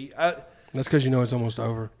movie. That's because it's almost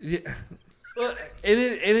over. Yeah, well, it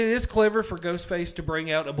is clever for Ghostface to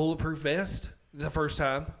bring out a bulletproof vest the first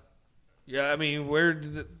time. Yeah, I mean,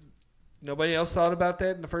 nobody else thought about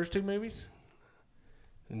that in the first two movies?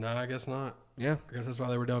 No, I guess not. Yeah, I guess that's why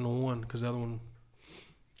they were down to one, because the other one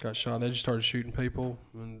got shot. They just started shooting people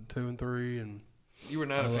in 2 and 3, and you were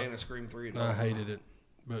not a fan of Scream 3 at all. I hated it,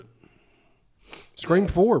 but Scream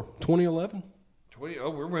 4, 2011.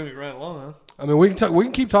 We're moving right along, huh? I mean, we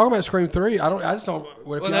can keep talking about Scream 3. I just don't.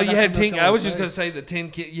 Well, no, you had 10. I was just going to say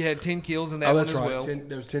you had 10 kills in that one as well. That's right.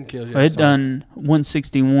 There was 10 kills. Yeah, it done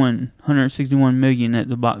 161 million at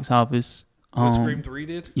the box office. What Scream 3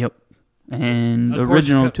 did? Yep. And the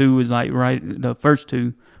original two was the first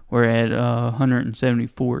two were at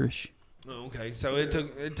 174-ish. Oh, okay, so it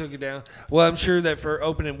took it down. Well, I'm sure that for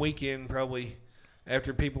opening weekend, probably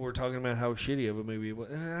after people were talking about how shitty of a movie it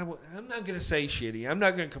was. I'm not going to say shitty. I'm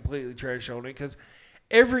not going to completely trash on it, because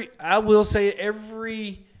I will say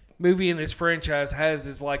every movie in this franchise has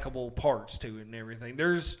its likable parts to it and everything.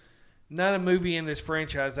 There's not a movie in this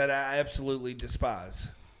franchise that I absolutely despise,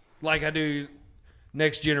 like I do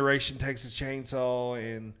Next Generation, Texas Chainsaw,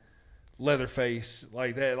 and Leatherface,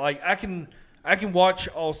 like that. Like I can watch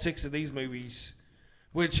all 6 of these movies,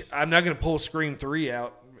 which I'm not going to pull Scream 3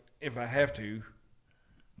 out if I have to,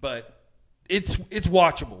 but it's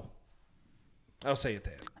watchable. I'll say it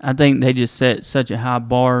that. I think they just set such a high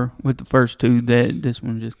bar with the first two that this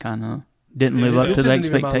one just kind of didn't live up to the expectations. This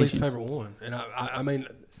isn't even my least favorite one, and I mean,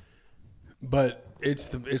 but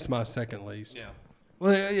it's my second least. Yeah.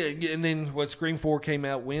 Well, yeah, and then Scream 4 came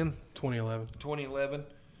out when? 2011.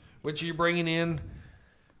 Which you're bringing in,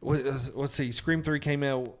 let's see, Scream 3 came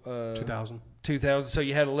out 2000. So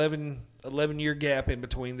you had 11-year gap in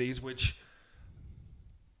between these, which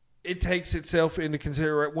it takes itself into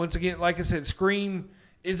consideration. Once again, like I said, Scream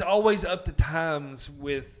is always up to times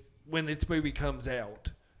with when its movie comes out.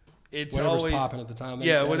 It's whatever's always popping at the time.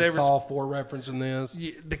 Whatever. Saw 4 reference in this.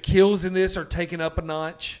 The kills in this are taken up a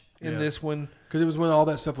notch in this one. Because it was when all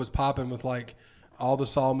that stuff was popping with all the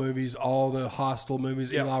Saw movies, all the Hostel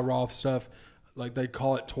movies, Eli Roth stuff. Like they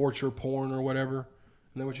call it torture porn or whatever.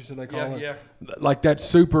 Isn't that what you said they call it? Yeah. Like that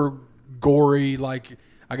super gory, I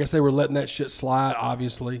guess they were letting that shit slide,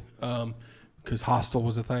 obviously, because Hostel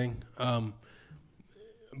was a thing. And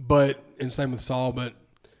same with Saw, but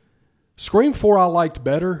Scream 4 I liked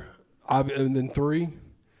better than 3.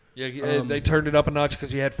 Yeah, they turned it up a notch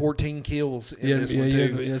because you had 14 kills in this one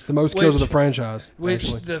too. Yeah, it's the most kills of the franchise.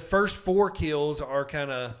 Which the first 4 kills are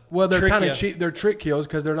kind of they're kind of cheap. They're trick kills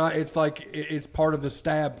because they're not. It's like it's part of the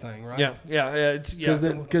stab thing, right? Yeah.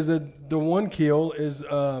 Because the one kill is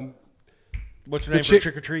what's her name from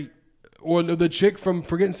Trick or Treat? Well, the chick from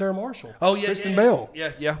Forgetting Sarah Marshall. Oh yeah, Kristen Bell.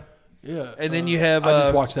 Yeah. And then you have. I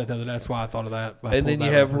just watched that the other day. That's why I thought of that. And then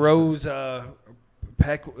you have Rose.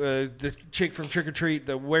 The chick from Trick or Treat,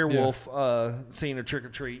 the werewolf scene of Trick or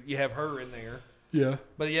Treat, you have her in there. Yeah.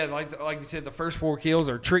 But yeah, like you said, the first 4 kills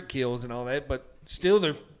are trick kills and all that, but still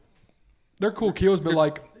they're cool kills. But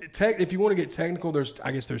if you want to get technical, there's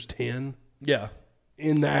 10. Yeah.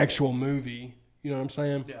 In the actual movie, you know what I'm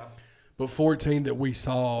saying? Yeah. But 14 that we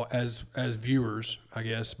saw as viewers, I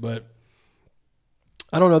guess. But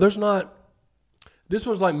I don't know. There's not. This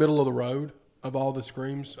was middle of the road of all the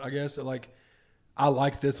Screams, I guess. I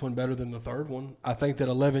like this one better than the third one. I think that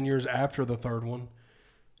 11 years after the third one,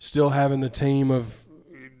 still having the team of,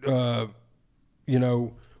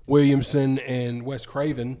 Williamson and Wes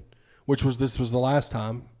Craven, this was the last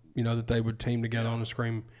time, that they would team together on a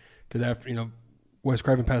Scream, because after Wes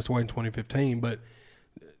Craven passed away in 2015. But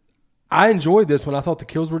I enjoyed this one. I thought the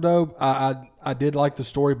kills were dope. I did like the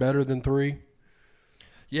story better than 3.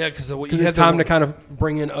 Yeah, because it's time to kind of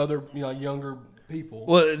bring in other younger people.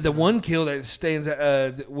 Well, the one kill that stands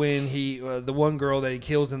when the one girl that he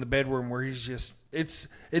kills in the bedroom, where he's just it's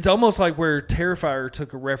almost like where Terrifier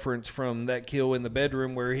took a reference from that kill in the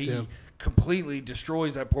bedroom, where he completely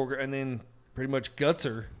destroys that poor girl and then pretty much guts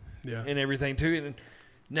her and everything too. And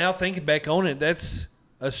now thinking back on it, that's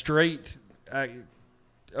a straight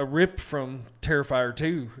a rip from Terrifier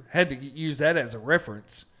 2. Had to use that as a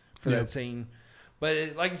reference for that scene.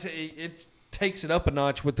 But like I said, it takes it up a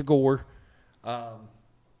notch with the gore.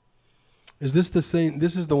 Is this the scene?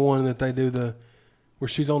 This is the one that they do where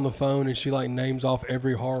she's on the phone and she like names off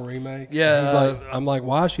every horror remake. Yeah, I'm like,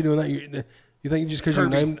 why is she doing that? You think just because you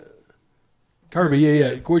named Kirby?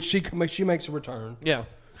 Yeah. Which she makes a return. Yeah.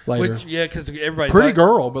 Later. Because everybody pretty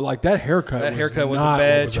girl, but like that haircut. That haircut was a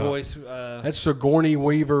bad choice. That's Sigourney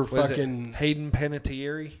Weaver, fucking Hayden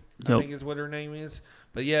Panettiere, I think is what her name is.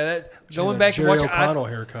 But yeah, going back and watching O'Connell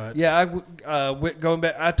haircut. Yeah, going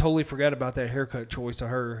back, I totally forgot about that haircut choice of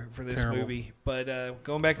her for this movie. But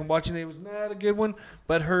going back and watching it was not a good one.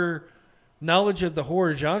 But her knowledge of the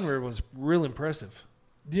horror genre was real impressive.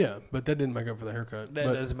 Yeah, but that didn't make up for the haircut.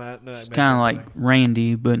 That doesn't matter. It's kind of like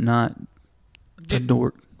Randy, but not a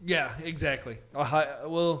dork. Yeah, exactly.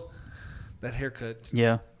 Well, that haircut.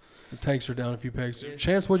 Yeah, it takes her down a few pegs.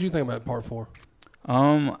 Chance, what did you think about part 4?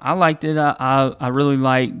 I liked it. I really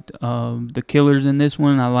liked the killers in this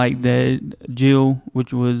one. I liked that Jill,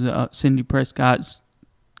 which was Cindy Prescott's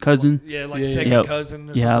cousin. Second cousin.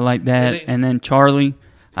 Or something. I like that. And then Charlie.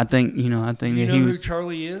 I think you know he who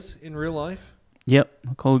Charlie is in real life? Yep,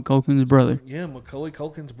 Macaulay Culkin's brother. Yeah, Macaulay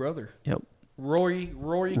Culkin's brother. Yep. Rory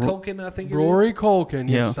Culkin, I think. Rory Culkin.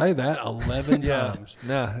 You say that 11 times.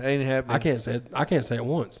 Nah, ain't happening. I can't say it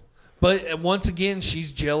once. But once again,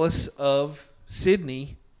 she's jealous of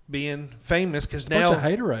Sydney being famous because now bunch of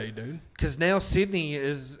haterade, dude. Because now Sydney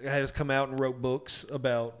has come out and wrote books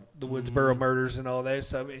about the Woodsboro murders and all that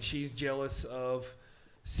stuff, and she's jealous of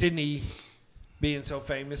Sydney being so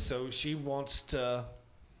famous, so she wants to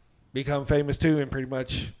become famous too, and pretty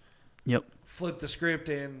much flip the script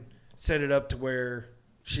and set it up to where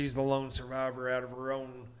she's the lone survivor out of her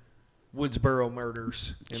own Woodsboro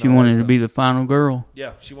murders. She wanted to be the final girl.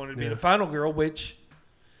 Yeah, she wanted to be the final girl, which,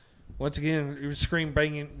 once again, it was Scream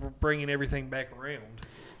bringing everything back around.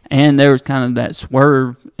 And there was kind of that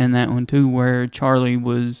swerve in that one, too, where Charlie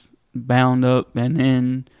was bound up, and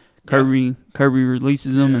then Kirby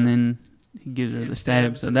releases him, and then he gives her the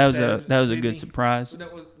stab. So that was a good surprise.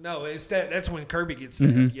 That's when Kirby gets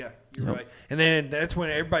stabbed. Mm-hmm. Yeah, you're right. And then that's when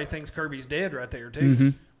everybody thinks Kirby's dead right there too. Mm-hmm.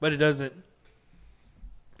 But it doesn't.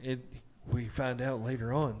 We find out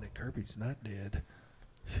later on that Kirby's not dead.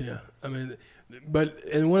 Yeah, I mean,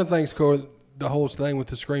 and one of the things, Corey, the whole thing with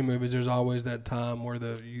the Scream movies, there's always that time where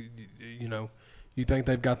you think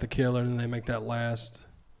they've got the killer, and then they make that last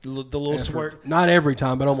the little swerve. Not every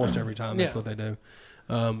time, but almost every time. That's what they do.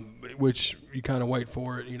 Which you kind of wait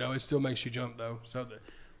for it. It still makes you jump though.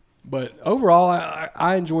 But overall,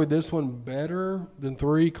 I enjoyed this one better than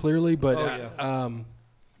 3, clearly. But I mean,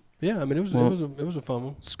 it was a fun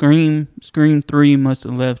one. Scream 3 must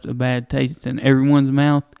have left a bad taste in everyone's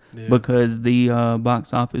mouth because the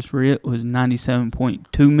box office for it was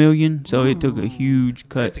 $97.2 million. So it took a huge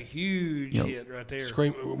cut. That's a huge hit right there.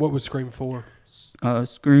 What was Scream 4? That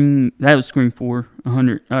was Scream 4,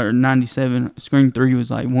 100 or 97. Scream 3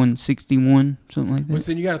 was like 161, something like that. Well,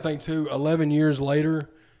 then you got to think too. 11 years later,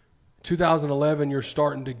 2011, you're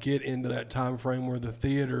starting to get into that time frame where the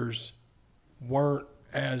theaters weren't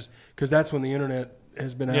because that's when the internet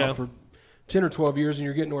has been out for 10 or 12 years, and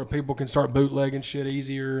you're getting to where people can start bootlegging shit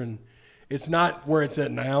easier, and it's not where it's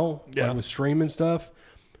at now like with streaming stuff.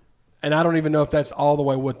 And I don't even know if that's all the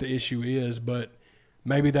way what the issue is, but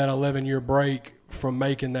maybe that 11-year break from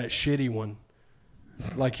making that shitty one,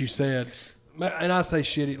 like you said, and I say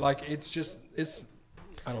shitty, like it's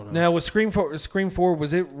I don't know. Now with Scream 4,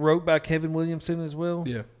 was it wrote by Kevin Williamson as well?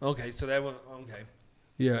 Yeah. Okay, so that one. Okay.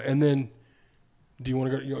 Yeah, and then do you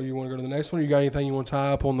want to go? You want to go to the next one? You got anything you want to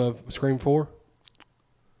tie up on the Scream 4?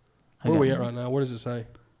 Where are we at right now? What does it say?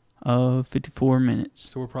 54 minutes.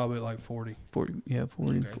 So we're probably like 40. 40,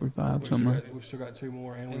 45, somewhere. We've still got 2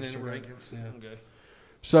 more, and we've still got Okay.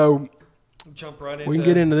 So jump right into. We can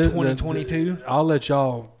get into this 2022. I'll let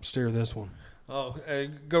y'all steer this one. Oh,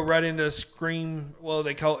 go right into Scream. Well,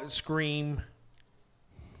 they call it Scream.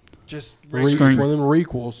 Just one of them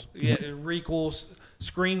requels. Yeah, requels.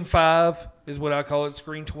 Scream 5 is what I call it.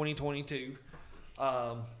 Scream 2022.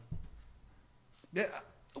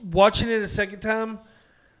 watching it a second time,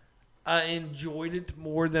 I enjoyed it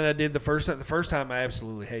more than I did the first time. The first time, I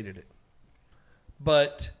absolutely hated it.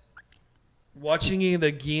 But watching it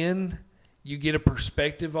again, you get a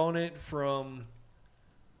perspective on it from...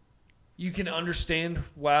 You can understand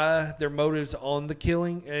why their motives on the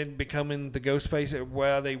killing and becoming the Ghostface,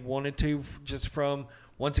 why they wanted to, just from...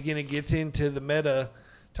 Once again, it gets into the meta,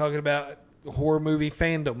 talking about horror movie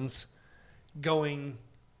fandoms going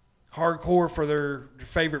hardcore for their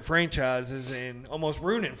favorite franchises and almost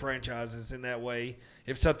ruining franchises in that way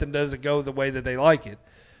if something doesn't go the way that they like it.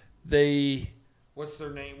 What's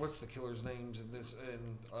their name? What's the killer's names in this?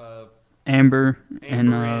 Amber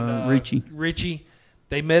and Richie. Richie.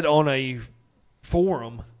 They met on a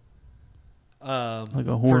forum, like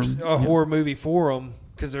a horror movie forum,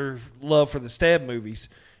 because their love for the stab movies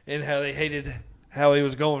and how they hated how it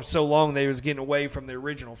was going so long. They was getting away from the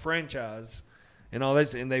original franchise and all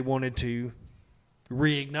that, and they wanted to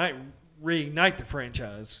reignite the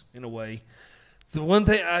franchise in a way. The one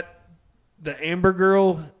thing, the Amber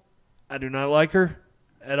girl, I do not like her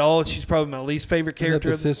at all. She's probably my least favorite character.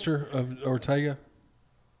 Is that the sister of Ortega?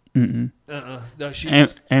 Mm-mm. No,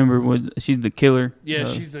 Amber she's the killer. Yeah,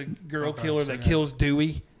 she's the girl killer that kills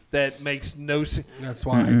Dewey. That makes no sense. That's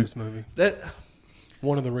why I hate this movie.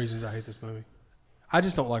 One of the reasons I hate this movie. I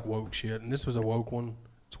just don't like woke shit, and this was a woke one,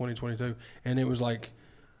 2022, and it was like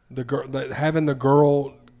the girl having the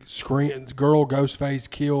girl Ghostface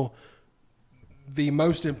kill the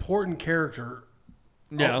most important character.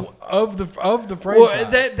 Yeah. of the franchise.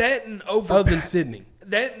 Well, that and other than Sydney.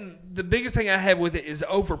 That and the biggest thing I have with it is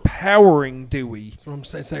overpowering Dewey. That's what I'm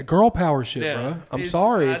saying. It's that girl power shit, bro. I'm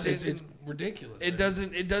sorry. It's ridiculous. It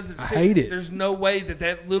doesn't. I hate it. There's no way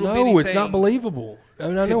that little bitty No, it's thing not believable. I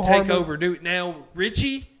mean, I know take over Dewey. Now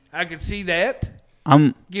Richie, I could see that.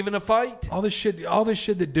 I'm giving a fight. All this shit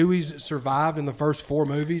that Dewey's survived in the first 4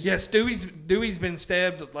 movies. Yes, Dewey's been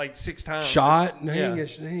stabbed like 6 times. Shot? No, he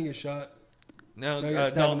didn't get shot. No,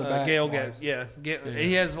 Gail got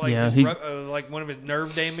he has like like one of his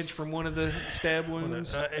nerve damage from one of the stab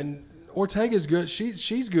wounds. And Ortega's good.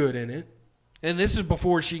 She's good in it. And this is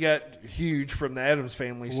before she got huge from the Addams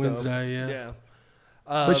Family stuff. Wednesday, yeah.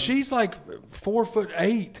 But she's like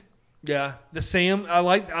 4'8". Yeah, the Sam. I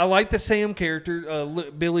like the Sam character.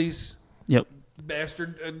 Billy's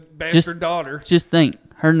bastard daughter. Just think,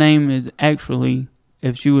 her name is actually,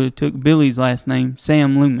 if she would have took Billy's last name,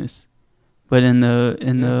 Sam Loomis. But in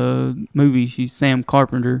the movie, she's Sam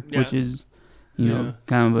Carpenter, which is, kind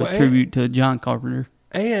of a tribute to John Carpenter.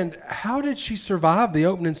 And how did she survive the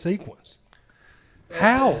opening sequence?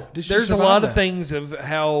 How did she There's survive a lot that? of things of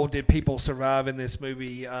how did people survive in this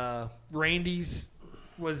movie. Randy's,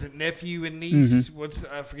 was it nephew and niece?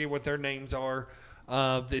 Mm-hmm. I forget what their names are.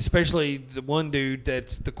 Especially the one dude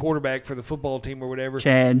that's the quarterback for the football team or whatever.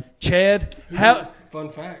 Chad. Fun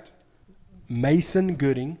fact. Mason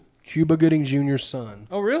Gooding. Cuba Gooding Jr.'s son.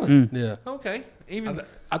 Oh, really? Yeah. Okay.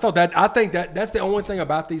 I think that's the only thing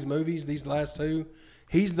about these movies, these last 2.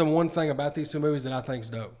 He's the one thing about these 2 movies that I think's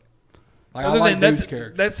dope. Like, I like dude's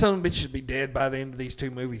character. That son of a bitch should be dead by the end of these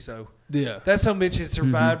 2 movies, though. Yeah. That son of a bitch has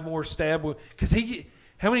survived more stab. Because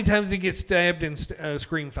how many times did he get stabbed in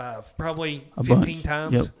Scream 5? Probably 15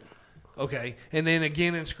 times? Yep. Okay. And then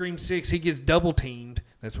again in Scream 6, he gets double teamed.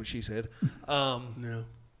 That's what she said. No.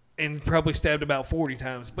 And probably stabbed about 40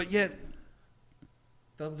 times. But yet,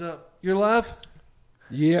 thumbs up. You're alive?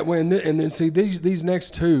 Yeah, well, and then see these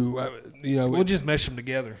next 2, we'll just mesh them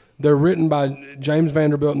together. They're written by James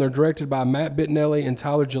Vanderbilt and they're directed by Matt Bettinelli and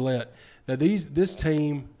Tyler Gillette. Now this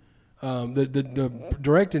team, the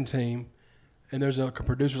directing team, and there's a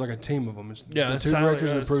producer, like a team of them. It's the 2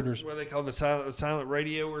 directors and the producers. What are they called? The silent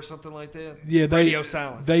radio or something like that? Yeah, Radio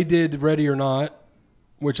Silence. They did Ready or Not,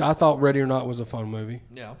 which I thought Ready or Not was a fun movie.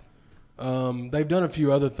 Yeah. They've done a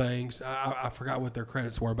few other things. I forgot what their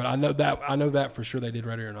credits were, but I know that for sure they did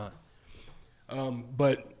Ready or Not.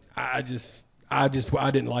 But I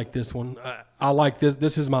didn't like this one. I like this.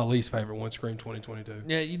 This is my least favorite one, Scream 2022.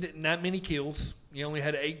 Yeah, you did not many kills. You only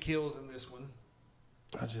had 8 kills in this one.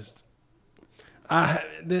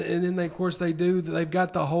 And then of course they've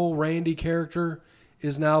got the whole Randy character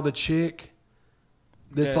is now the chick.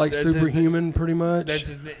 That's superhuman, pretty much.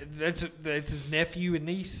 That's his nephew and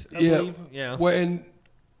niece, I believe. Yeah. Well, and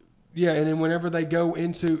then whenever they go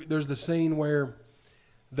into, there's the scene where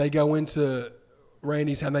they go into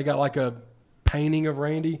Randy's house and they got like a painting of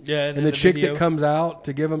Randy. Yeah. And the chick that comes out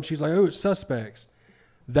to give him, she's like, "Oh, it's suspects."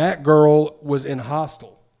 That girl was in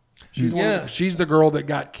Hostel. She's the girl that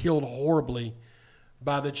got killed horribly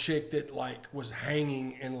by the chick that was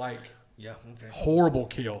hanging and horrible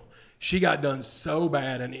kill. She got done so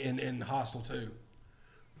bad in Hostel 2.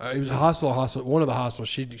 It was a hospital. One of the hospitals.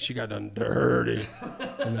 She got done dirty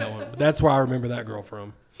in that one. But that's where I remember that girl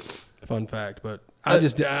from. Fun fact. But I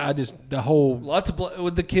just the whole lots of blood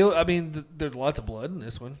with the kill. I mean, there's lots of blood in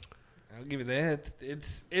this one. I'll give you that.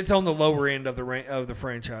 It's on the lower end of the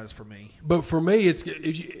franchise for me. But for me, it's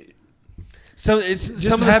some of the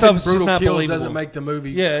stuff is just not believable. Doesn't make the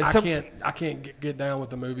movie. Yeah, I can't get down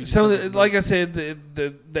with the movie. Like I said,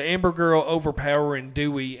 the Amber Girl overpowering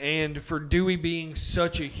Dewey, and for Dewey being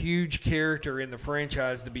such a huge character in the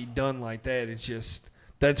franchise to be done like that, it's just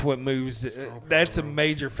that's what moves. That's a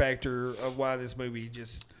major factor of why this movie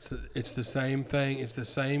just. It's the same thing. It's the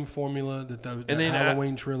same formula that the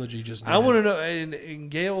Halloween trilogy just did. I want to know,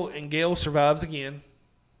 and Gail survives again.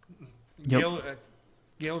 Yep.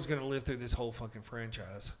 Gail's going to live through this whole fucking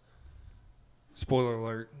franchise. Spoiler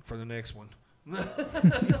alert for the next one.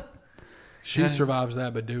 She survives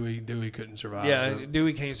that, but Dewey couldn't survive. Yeah,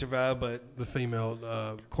 Dewey can't survive, but the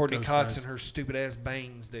female Courtney Cox and her stupid ass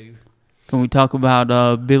bangs do. Can we talk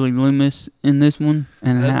about Billy Loomis in this one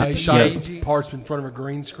and how they shot parts in front of a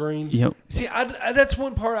green screen? Yep. See, that's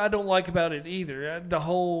one part I don't like about it either. The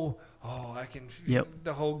whole.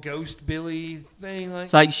 The whole ghost Billy thing.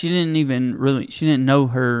 It's like she didn't know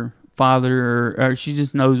her father, or she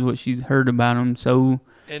just knows what she's heard about him. So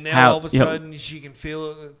and now all of a sudden she can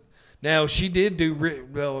feel it. Now she did do.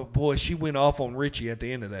 Well, boy, she went off on Richie at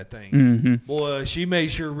the end of that thing. Mm-hmm. Boy, she made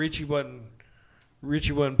sure Richie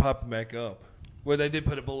wasn't popping back up. Well, they did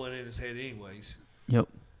put a bullet in his head anyways. Yep.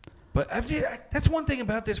 But that's one thing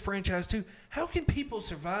about this franchise too. How can people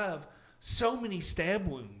survive so many stab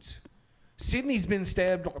wounds? Sydney's been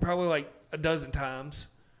stabbed probably like a dozen times,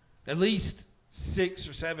 at least 6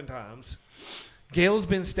 or 7 times. Gail's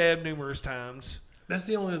been stabbed numerous times. That's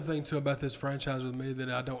the only thing too about this franchise with me that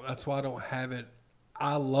I don't. That's why I don't have it.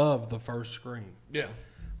 I love the first Scream. Yeah.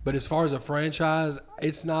 But as far as a franchise,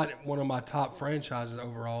 it's not one of my top franchises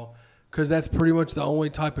overall because that's pretty much the only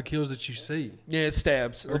type of kills that you see. Yeah, it's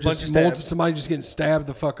stabs. Or just somebody just getting stabbed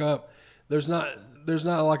the fuck up. There's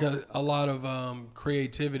not like a lot of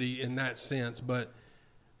creativity in that sense, but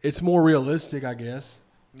it's more realistic, I guess.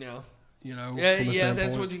 Yeah. You know. Yeah.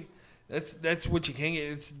 That's what you can get.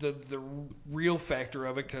 It's the real factor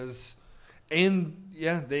of it,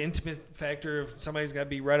 the intimate factor of somebody's got to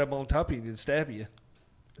be right up on top of you to stab you.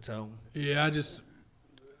 So. Yeah,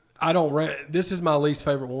 I don't. This is my least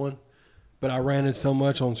favorite one, but I ran it so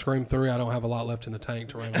much on Scream 3, I don't have a lot left in the tank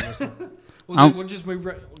to run on this one. We'll just move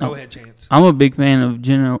right. Go ahead, Chance. I'm a big fan of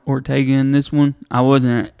Jenna Ortega in this one. I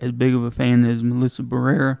wasn't as big of a fan as Melissa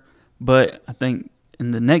Barrera, but I think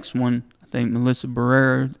in the next one, Melissa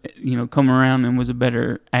Barrera, come around and was a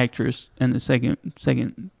better actress in the second film she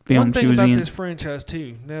was in. One thing about this franchise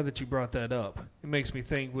too, now that you brought that up, it makes me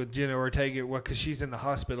think with Jenna Ortega, because she's in the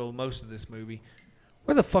hospital most of this movie.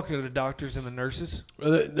 Where the fuck are the doctors and the nurses?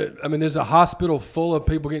 I mean, there's a hospital full of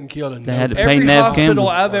people getting killed. And every hospital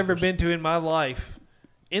I've ever been to in my life,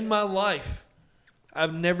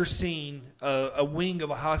 I've never seen a wing of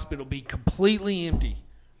a hospital be completely empty.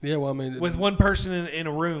 Yeah, well, I mean, with one person in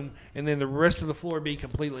a room, and then the rest of the floor be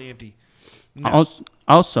completely empty. No.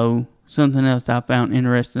 Also, something else I found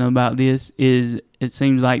interesting about this is it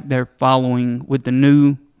seems like they're following with the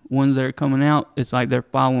new ones that are coming out. It's like they're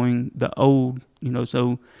following the old.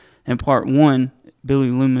 So in part 1, Billy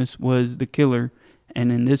Loomis was the killer,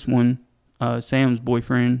 and in this one, Sam's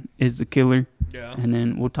boyfriend is the killer. Yeah. And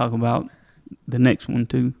then we'll talk about the next one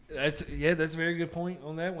too. That's a very good point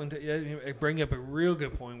on that one. Yeah, bring up a real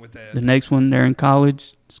good point with that. The next one, they're in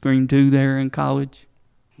college. Scream 2, they're in college.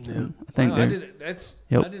 Yeah, I think I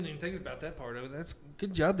didn't even think about that part of it. That's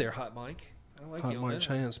good job there, Hot Mike. I like Hot you on Mike that.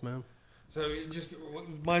 Chance, man. So you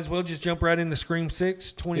might as well just jump right into Scream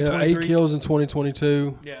 6, 2023. Yeah, 8 kills in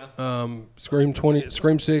 2022. Yeah.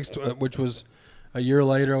 Scream 6, which was a year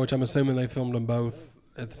later, which I'm assuming they filmed them both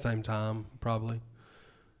at the same time, probably.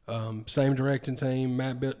 Same directing team,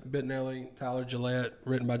 Matt Bettinelli, Tyler Gillette,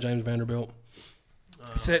 written by James Vanderbilt.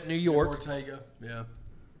 Set in New York. Ortega, yeah.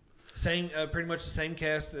 Same, pretty much the same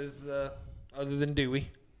cast as other than Dewey.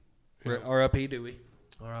 Yeah. R.I.P. Dewey.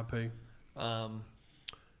 R.I.P.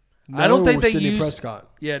 I don't think they Sidney used Prescott.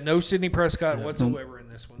 Yeah, no Sidney Prescott whatsoever in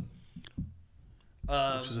this one.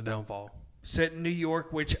 Which is a downfall. Set in New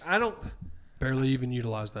York, which I don't barely even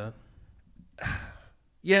utilize that.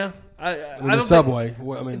 Yeah, I the subway.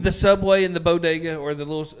 The subway and the bodega, or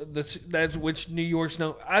that's which New York's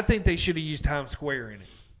known. I think they should have used Times Square in it.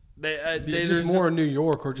 Just more in New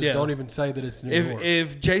York, or just don't even say that it's New York.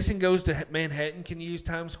 If Jason Goes to Manhattan can use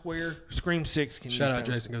Times Square, Scream 6 can use Times Square. Shout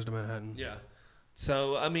out Jason Goes to Manhattan. Yeah.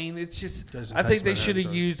 So, I mean, it's just, Jason I think they Manhattan, should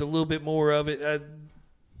have used a little bit more of it.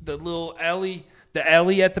 The little alley the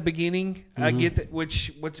alley at the beginning. I get that.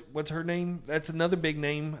 What's her name? That's another big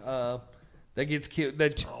name that gets killed.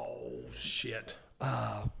 Shit.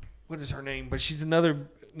 What is her name? But she's another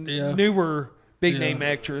newer big name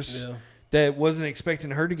actress that wasn't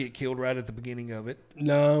expecting her to get killed right at the beginning of it.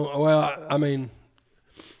 No, well, I mean,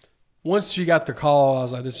 once she got the call, I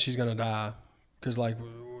was like, she's gonna die because like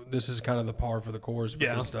this is kind of the par for the course with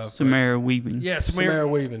this stuff. Samara Weaving. Yeah, Samara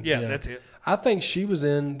Weaving. Yeah, that's it. I think she was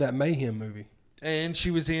in that Mayhem movie. And she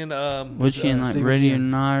was in. Was she in like Stephen Ready King. or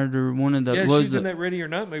Not or one of the? Yeah, she was in that Ready or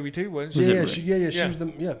Not movie too, wasn't she? Yeah, she was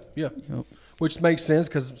the Yep. Which makes sense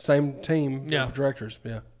because same team of directors.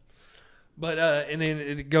 Yeah. But and then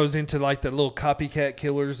it goes into like the little copycat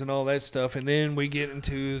killers and all that stuff, and then we get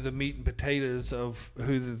into the meat and potatoes of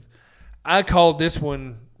I called this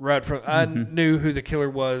one right from. I knew who the killer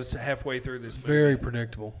was halfway through this movie. Very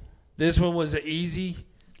predictable. This one was easy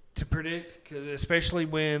to predict, 'cause especially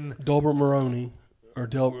when Delbert Maroney or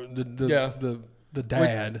the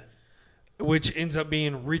dad, which ends up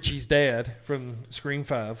being Richie's dad from Scream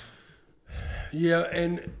 5. Yeah,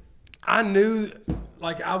 and I knew,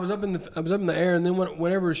 like I was up in the air, and then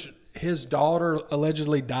whenever his daughter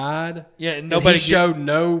allegedly died, and nobody showed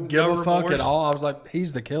no give a fuck remorse at all. I was like,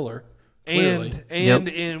 he's the killer. And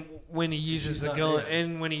clearly. when he uses the gun,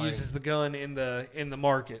 and when he uses the gun in the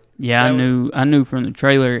market. Yeah, I knew from the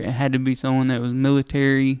trailer it had to be someone that was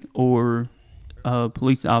military or a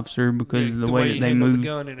police officer because of the way that they moved the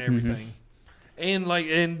gun and everything. And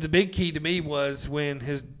the big key to me was when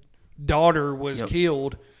his daughter was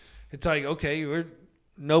killed. It's like, okay,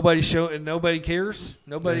 nobody cares.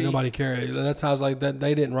 Nobody cares. That's how I was like that.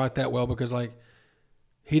 They didn't write that well because like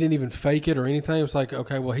he didn't even fake it or anything. It was like,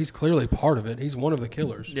 okay, well, he's clearly part of it. He's one of the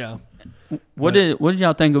killers. Yeah. What did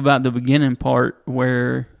y'all think about the beginning part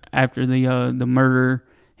where after the murder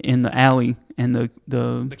in the alley and the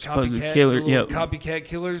supposed killer, copycat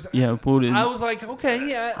killers, pulled his. I was like, okay,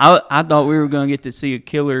 yeah. I thought we were gonna get to see a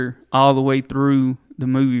killer all the way through the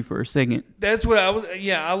movie for a second. That's what I was.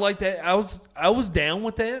 Yeah, I like that. I was down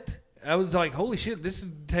with that. I was like, holy shit, this is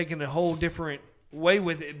taking a whole different way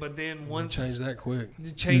with it. But then once changed that quick,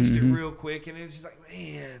 it changed it real quick, and it's just like,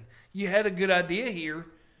 man, you had a good idea here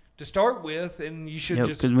to start with, and you should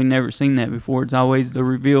just because we never seen that before. It's always the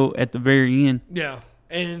reveal at the very end. Yeah,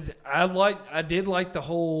 and I did like the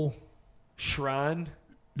whole shrine,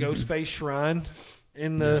 Ghostface shrine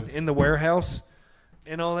in the warehouse.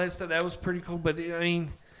 And all that stuff, that was pretty cool. But I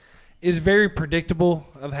mean, it's very predictable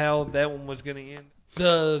of how that one was going to end.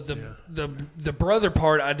 The brother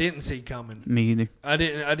part I didn't see coming. Me either. I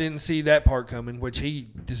didn't see that part coming, which he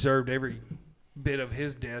deserved every bit of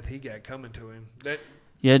his death he got coming to him.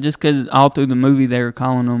 Just because all through the movie they were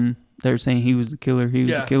calling him, they were saying he was the killer,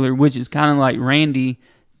 the killer, which is kind of like Randy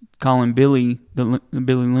calling Billy Billy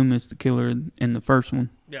Loomis the killer in the first one.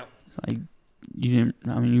 Yeah, it's like you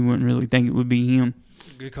wouldn't really think it would be him.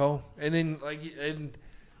 Good call. And then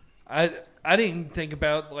I didn't think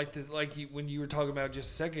about when you were talking about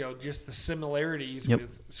just a second ago, just the similarities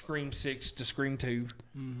with Scream 6 to Scream 2.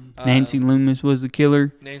 Mm-hmm. Nancy Loomis was the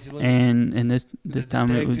killer. Nancy Loomis. And this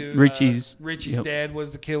time it was Richie's. Richie's dad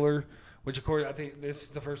was the killer, which of course I think this is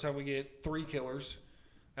the first time we get 3 killers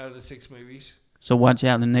out of the 6 movies. So watch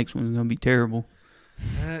out, the next one's going to be terrible.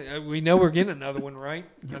 We know we're getting another one, right?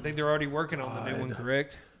 I think they're already working on the new one,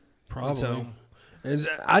 correct? Probably. And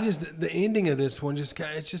the ending of this one just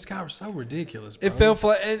got so ridiculous, bro. It fell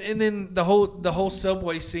flat, and then the whole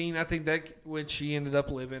subway scene. I think that which she ended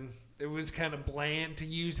up living, it was kind of bland to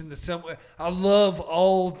use in the subway. I love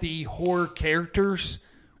all the horror characters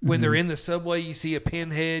when they're in the subway. You see a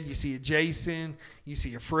Pinhead, you see a Jason, you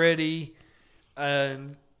see a Freddy,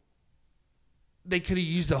 and they could have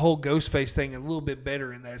used the whole Ghostface thing a little bit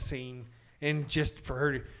better in that scene, and just for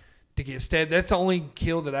her to get stabbed. That's the only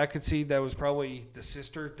kill that I could see that was probably the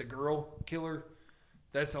sister, the girl killer.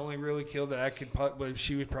 That's the only really kill that I could. But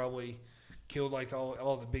she would probably kill like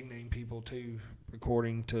all the big name people too,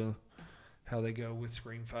 according to how they go with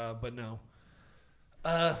Scream 5. But no,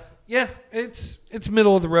 it's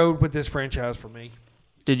middle of the road with this franchise for me.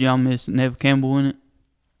 Did y'all miss Neve Campbell in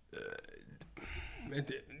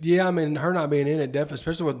it? Yeah, I mean, her not being in it, definitely,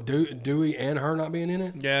 especially with Dewey and her not being in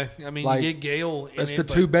it. Yeah, I mean, you get Gail in that's the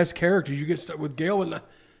 2 best characters. You get stuck with Gail. And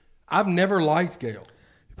I've never liked Gail.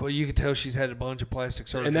 Well, you can tell she's had a bunch of plastic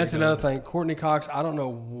surgery. And that's another thing. Courtney Cox, I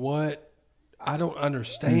don't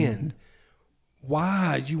understand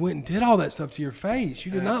why you went and did all that stuff to your face.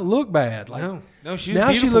 You did not look bad. Like, no, she's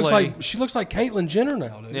now beautiful. she looks like Caitlyn Jenner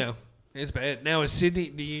now, dude. Yeah, it's bad. Now is Sydney?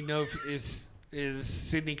 Do you know is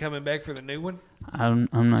Sydney coming back for the new one? I'm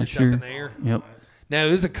not sure. Up in the air. Yep. Now,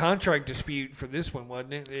 it was a contract dispute for this one,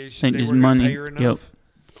 wasn't it? I think just money. Yep.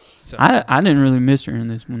 So, I didn't really miss her in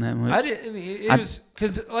this one that much. I didn't. It was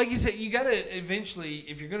because, like you said, you got to eventually,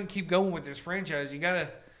 if you're going to keep going with this franchise, you got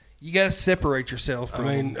to separate yourself from.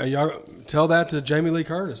 I mean, y'all tell that to Jamie Lee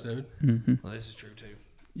Curtis, dude. Mm-hmm. Well, this is true too.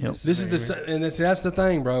 Yep. That's the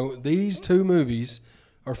thing, bro. These two movies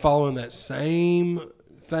are following that same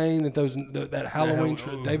thing that Halloween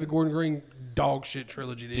David Gordon Green dog shit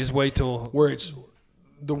trilogy did. Just wait till where it's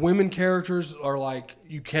the women characters are like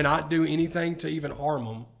you cannot do anything to even harm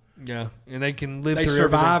them. Yeah, and they can live. They through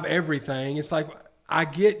survive everything. It's like I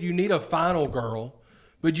get you need a final girl,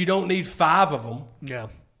 but you don't need 5 of them. Yeah.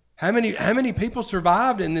 How many people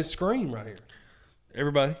survived in this Scream right here?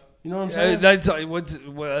 Everybody. You know what I'm saying? That's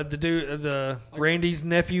the Randy's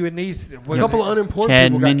nephew and niece. A couple of unemployed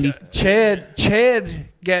people got Chad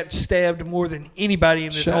got stabbed more than anybody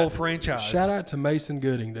in this whole franchise. Shout out to Mason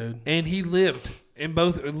Gooding, dude. And he lived through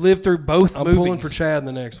both movies. I'm pulling for Chad in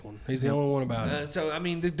the next one. He's the only one about it. So I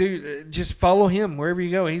mean, the dude, just follow him wherever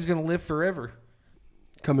you go. He's going to live forever.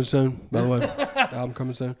 Coming soon, by the way. Album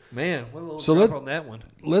coming soon. Man, what a little drop on that one.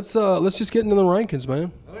 Let's just get into the rankings,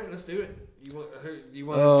 man. All right, let's do it. You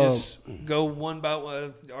want to just go one by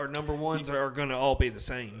one? Our number ones are going to all be the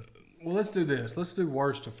same. Well, let's do this. Let's do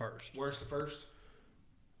worst to first. Worst to first.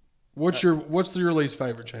 What's your least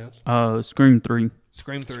favorite, Chance? Scream 3.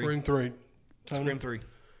 Scream 3. Scream 3. Tony? Scream 3.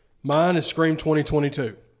 Mine is Scream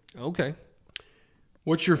 2022. Okay.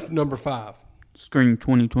 What's your number 5? Scream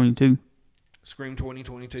 2022. Scream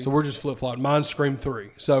 2022. So we're just flip-flopped. Mine's Scream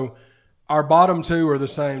 3. So our bottom 2 are the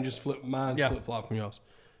same, just flip-flop from y'all's.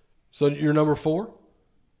 So your number 4?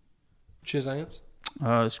 Chizance?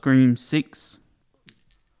 Scream 6.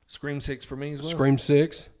 Scream 6 for me as well. Scream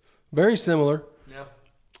 6. Very similar. Yeah.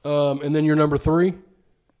 And then your number 3?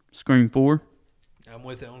 Scream 4. I'm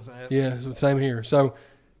with it on that. Yeah, same here. So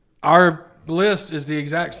our list is the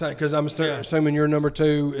exact same because I'm assuming your number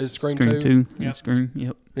 2 is Scream 2. Scream 2. Yep. Scream,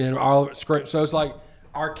 yep. And our Scream. So it's like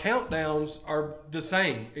our countdowns are the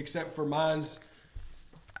same except for mine's.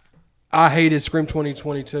 I hated Scream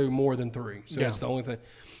 2022 more than 3. So that's the only thing.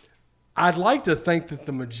 I'd like to think that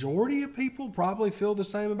the majority of people probably feel the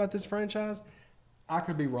same about this franchise. I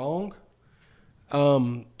could be wrong.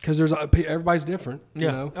 Because everybody's different. Yeah.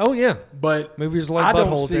 You know? Oh, yeah. But movies like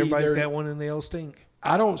buttholes. Everybody's got one in the old stink.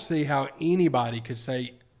 I don't see how anybody could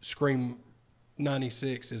say Scream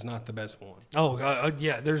 96 is not the best one. Oh,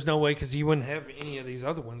 yeah. There's no way because you wouldn't have any of these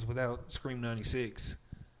other ones without Scream 96.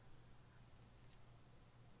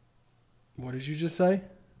 What did you just say?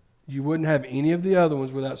 You wouldn't have any of the other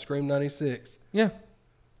ones without Scream 96. Yeah.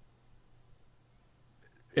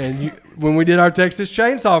 And when we did our Texas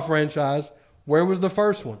Chainsaw franchise, where was the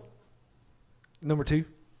first one? Number 2.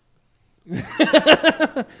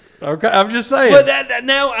 Okay, I'm just saying. But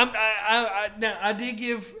I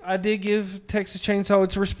did give Texas Chainsaw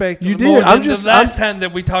its respect. You did. The last time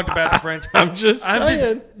that we talked about the franchise. I'm just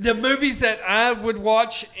saying. The movies that I would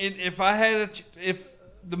watch if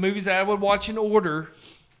the movies that I would watch in order,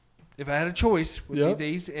 if I had a choice, would be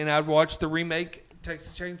these, and I'd watch the remake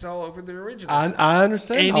Texas Chainsaw over the original. I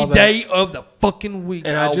understand any day of the fucking week.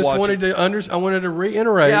 And I wanted to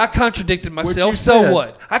reiterate. Yeah, I contradicted myself. So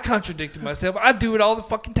what? I contradicted myself. I do it all the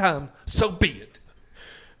fucking time. So be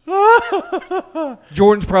it.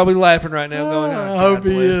 Jordan's probably laughing right now, going, "I hope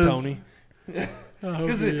he is, Tony."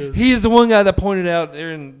 Because he is the one guy that pointed out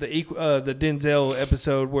there in the Denzel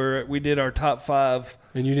episode where we did our top 5.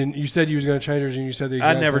 And you didn't. You said you was going to change yours, and you said the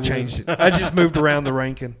exact I never changed it. I just moved around the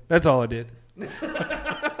ranking. That's all I did.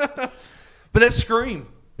 But that's Scream.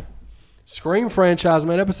 Scream franchise,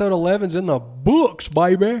 man. Episode 11's in the books,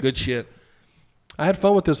 baby. Good shit. I had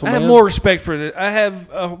fun with this one. I have more respect for it. I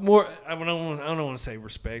have more. I don't want to say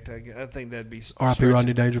respect. I think that'd be R.I.P.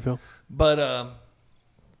 Rodney Dangerfield. But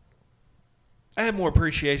I have more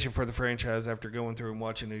appreciation for the franchise after going through and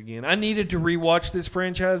watching it again. I needed to rewatch this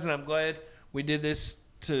franchise, and I'm glad we did this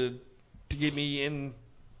to get me in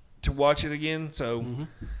to watch it again. So,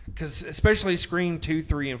 because especially Scream 2,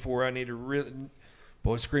 3, and 4, I need to really.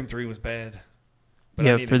 Boy, Scream 3 was bad.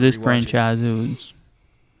 But for this franchise, it was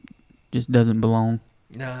just doesn't belong.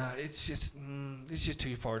 Nah, it's just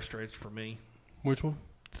too far stretched for me. Which one?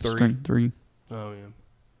 3. Scream 3. Oh yeah,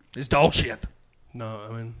 it's dog shit. No,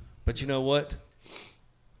 I mean, but you know what?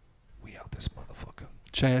 We out this motherfucker.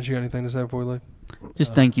 Chance, you got anything to say before we leave?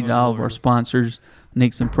 Just thank you to all of our sponsors,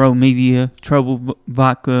 Nixon Pro Media, Trouble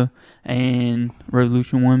Vodka, and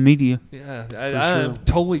Revolution One Media. Yeah, I'm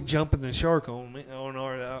totally jumping the shark on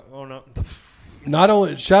our. not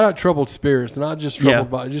only shout out Troubled Spirits, not just Troubled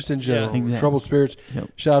Body, just in general. exactly. Troubled Spirits.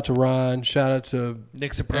 Yep. Shout out to Ryan. Shout out to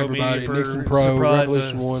Nixon Pro everybody. for Nixon Pro,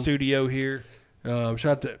 Revolution the 1 studio here.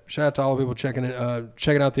 Shout out to all the people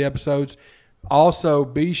checking out the episodes. Also,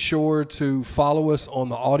 be sure to follow us on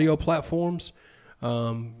the audio platforms.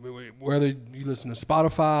 Whether you listen to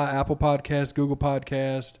Spotify, Apple Podcasts, Google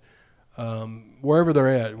Podcasts, wherever they're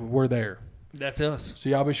at, we're there. That's us. So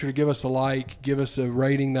y'all be sure to give us a like, give us a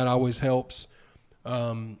rating. That always helps.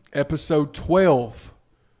 Episode 12,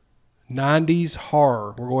 90s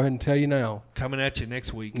horror. We'll go ahead and tell you now. Coming at you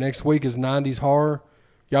next week. Next week is 90s horror.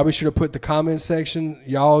 Y'all be sure to put the comment section,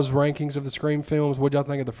 y'all's rankings of the Scream films. What y'all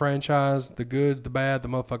think of the franchise, the good, the bad, the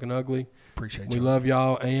motherfucking ugly. Appreciate We you. love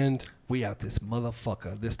y'all, and we out this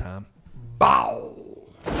motherfucker this time. bow.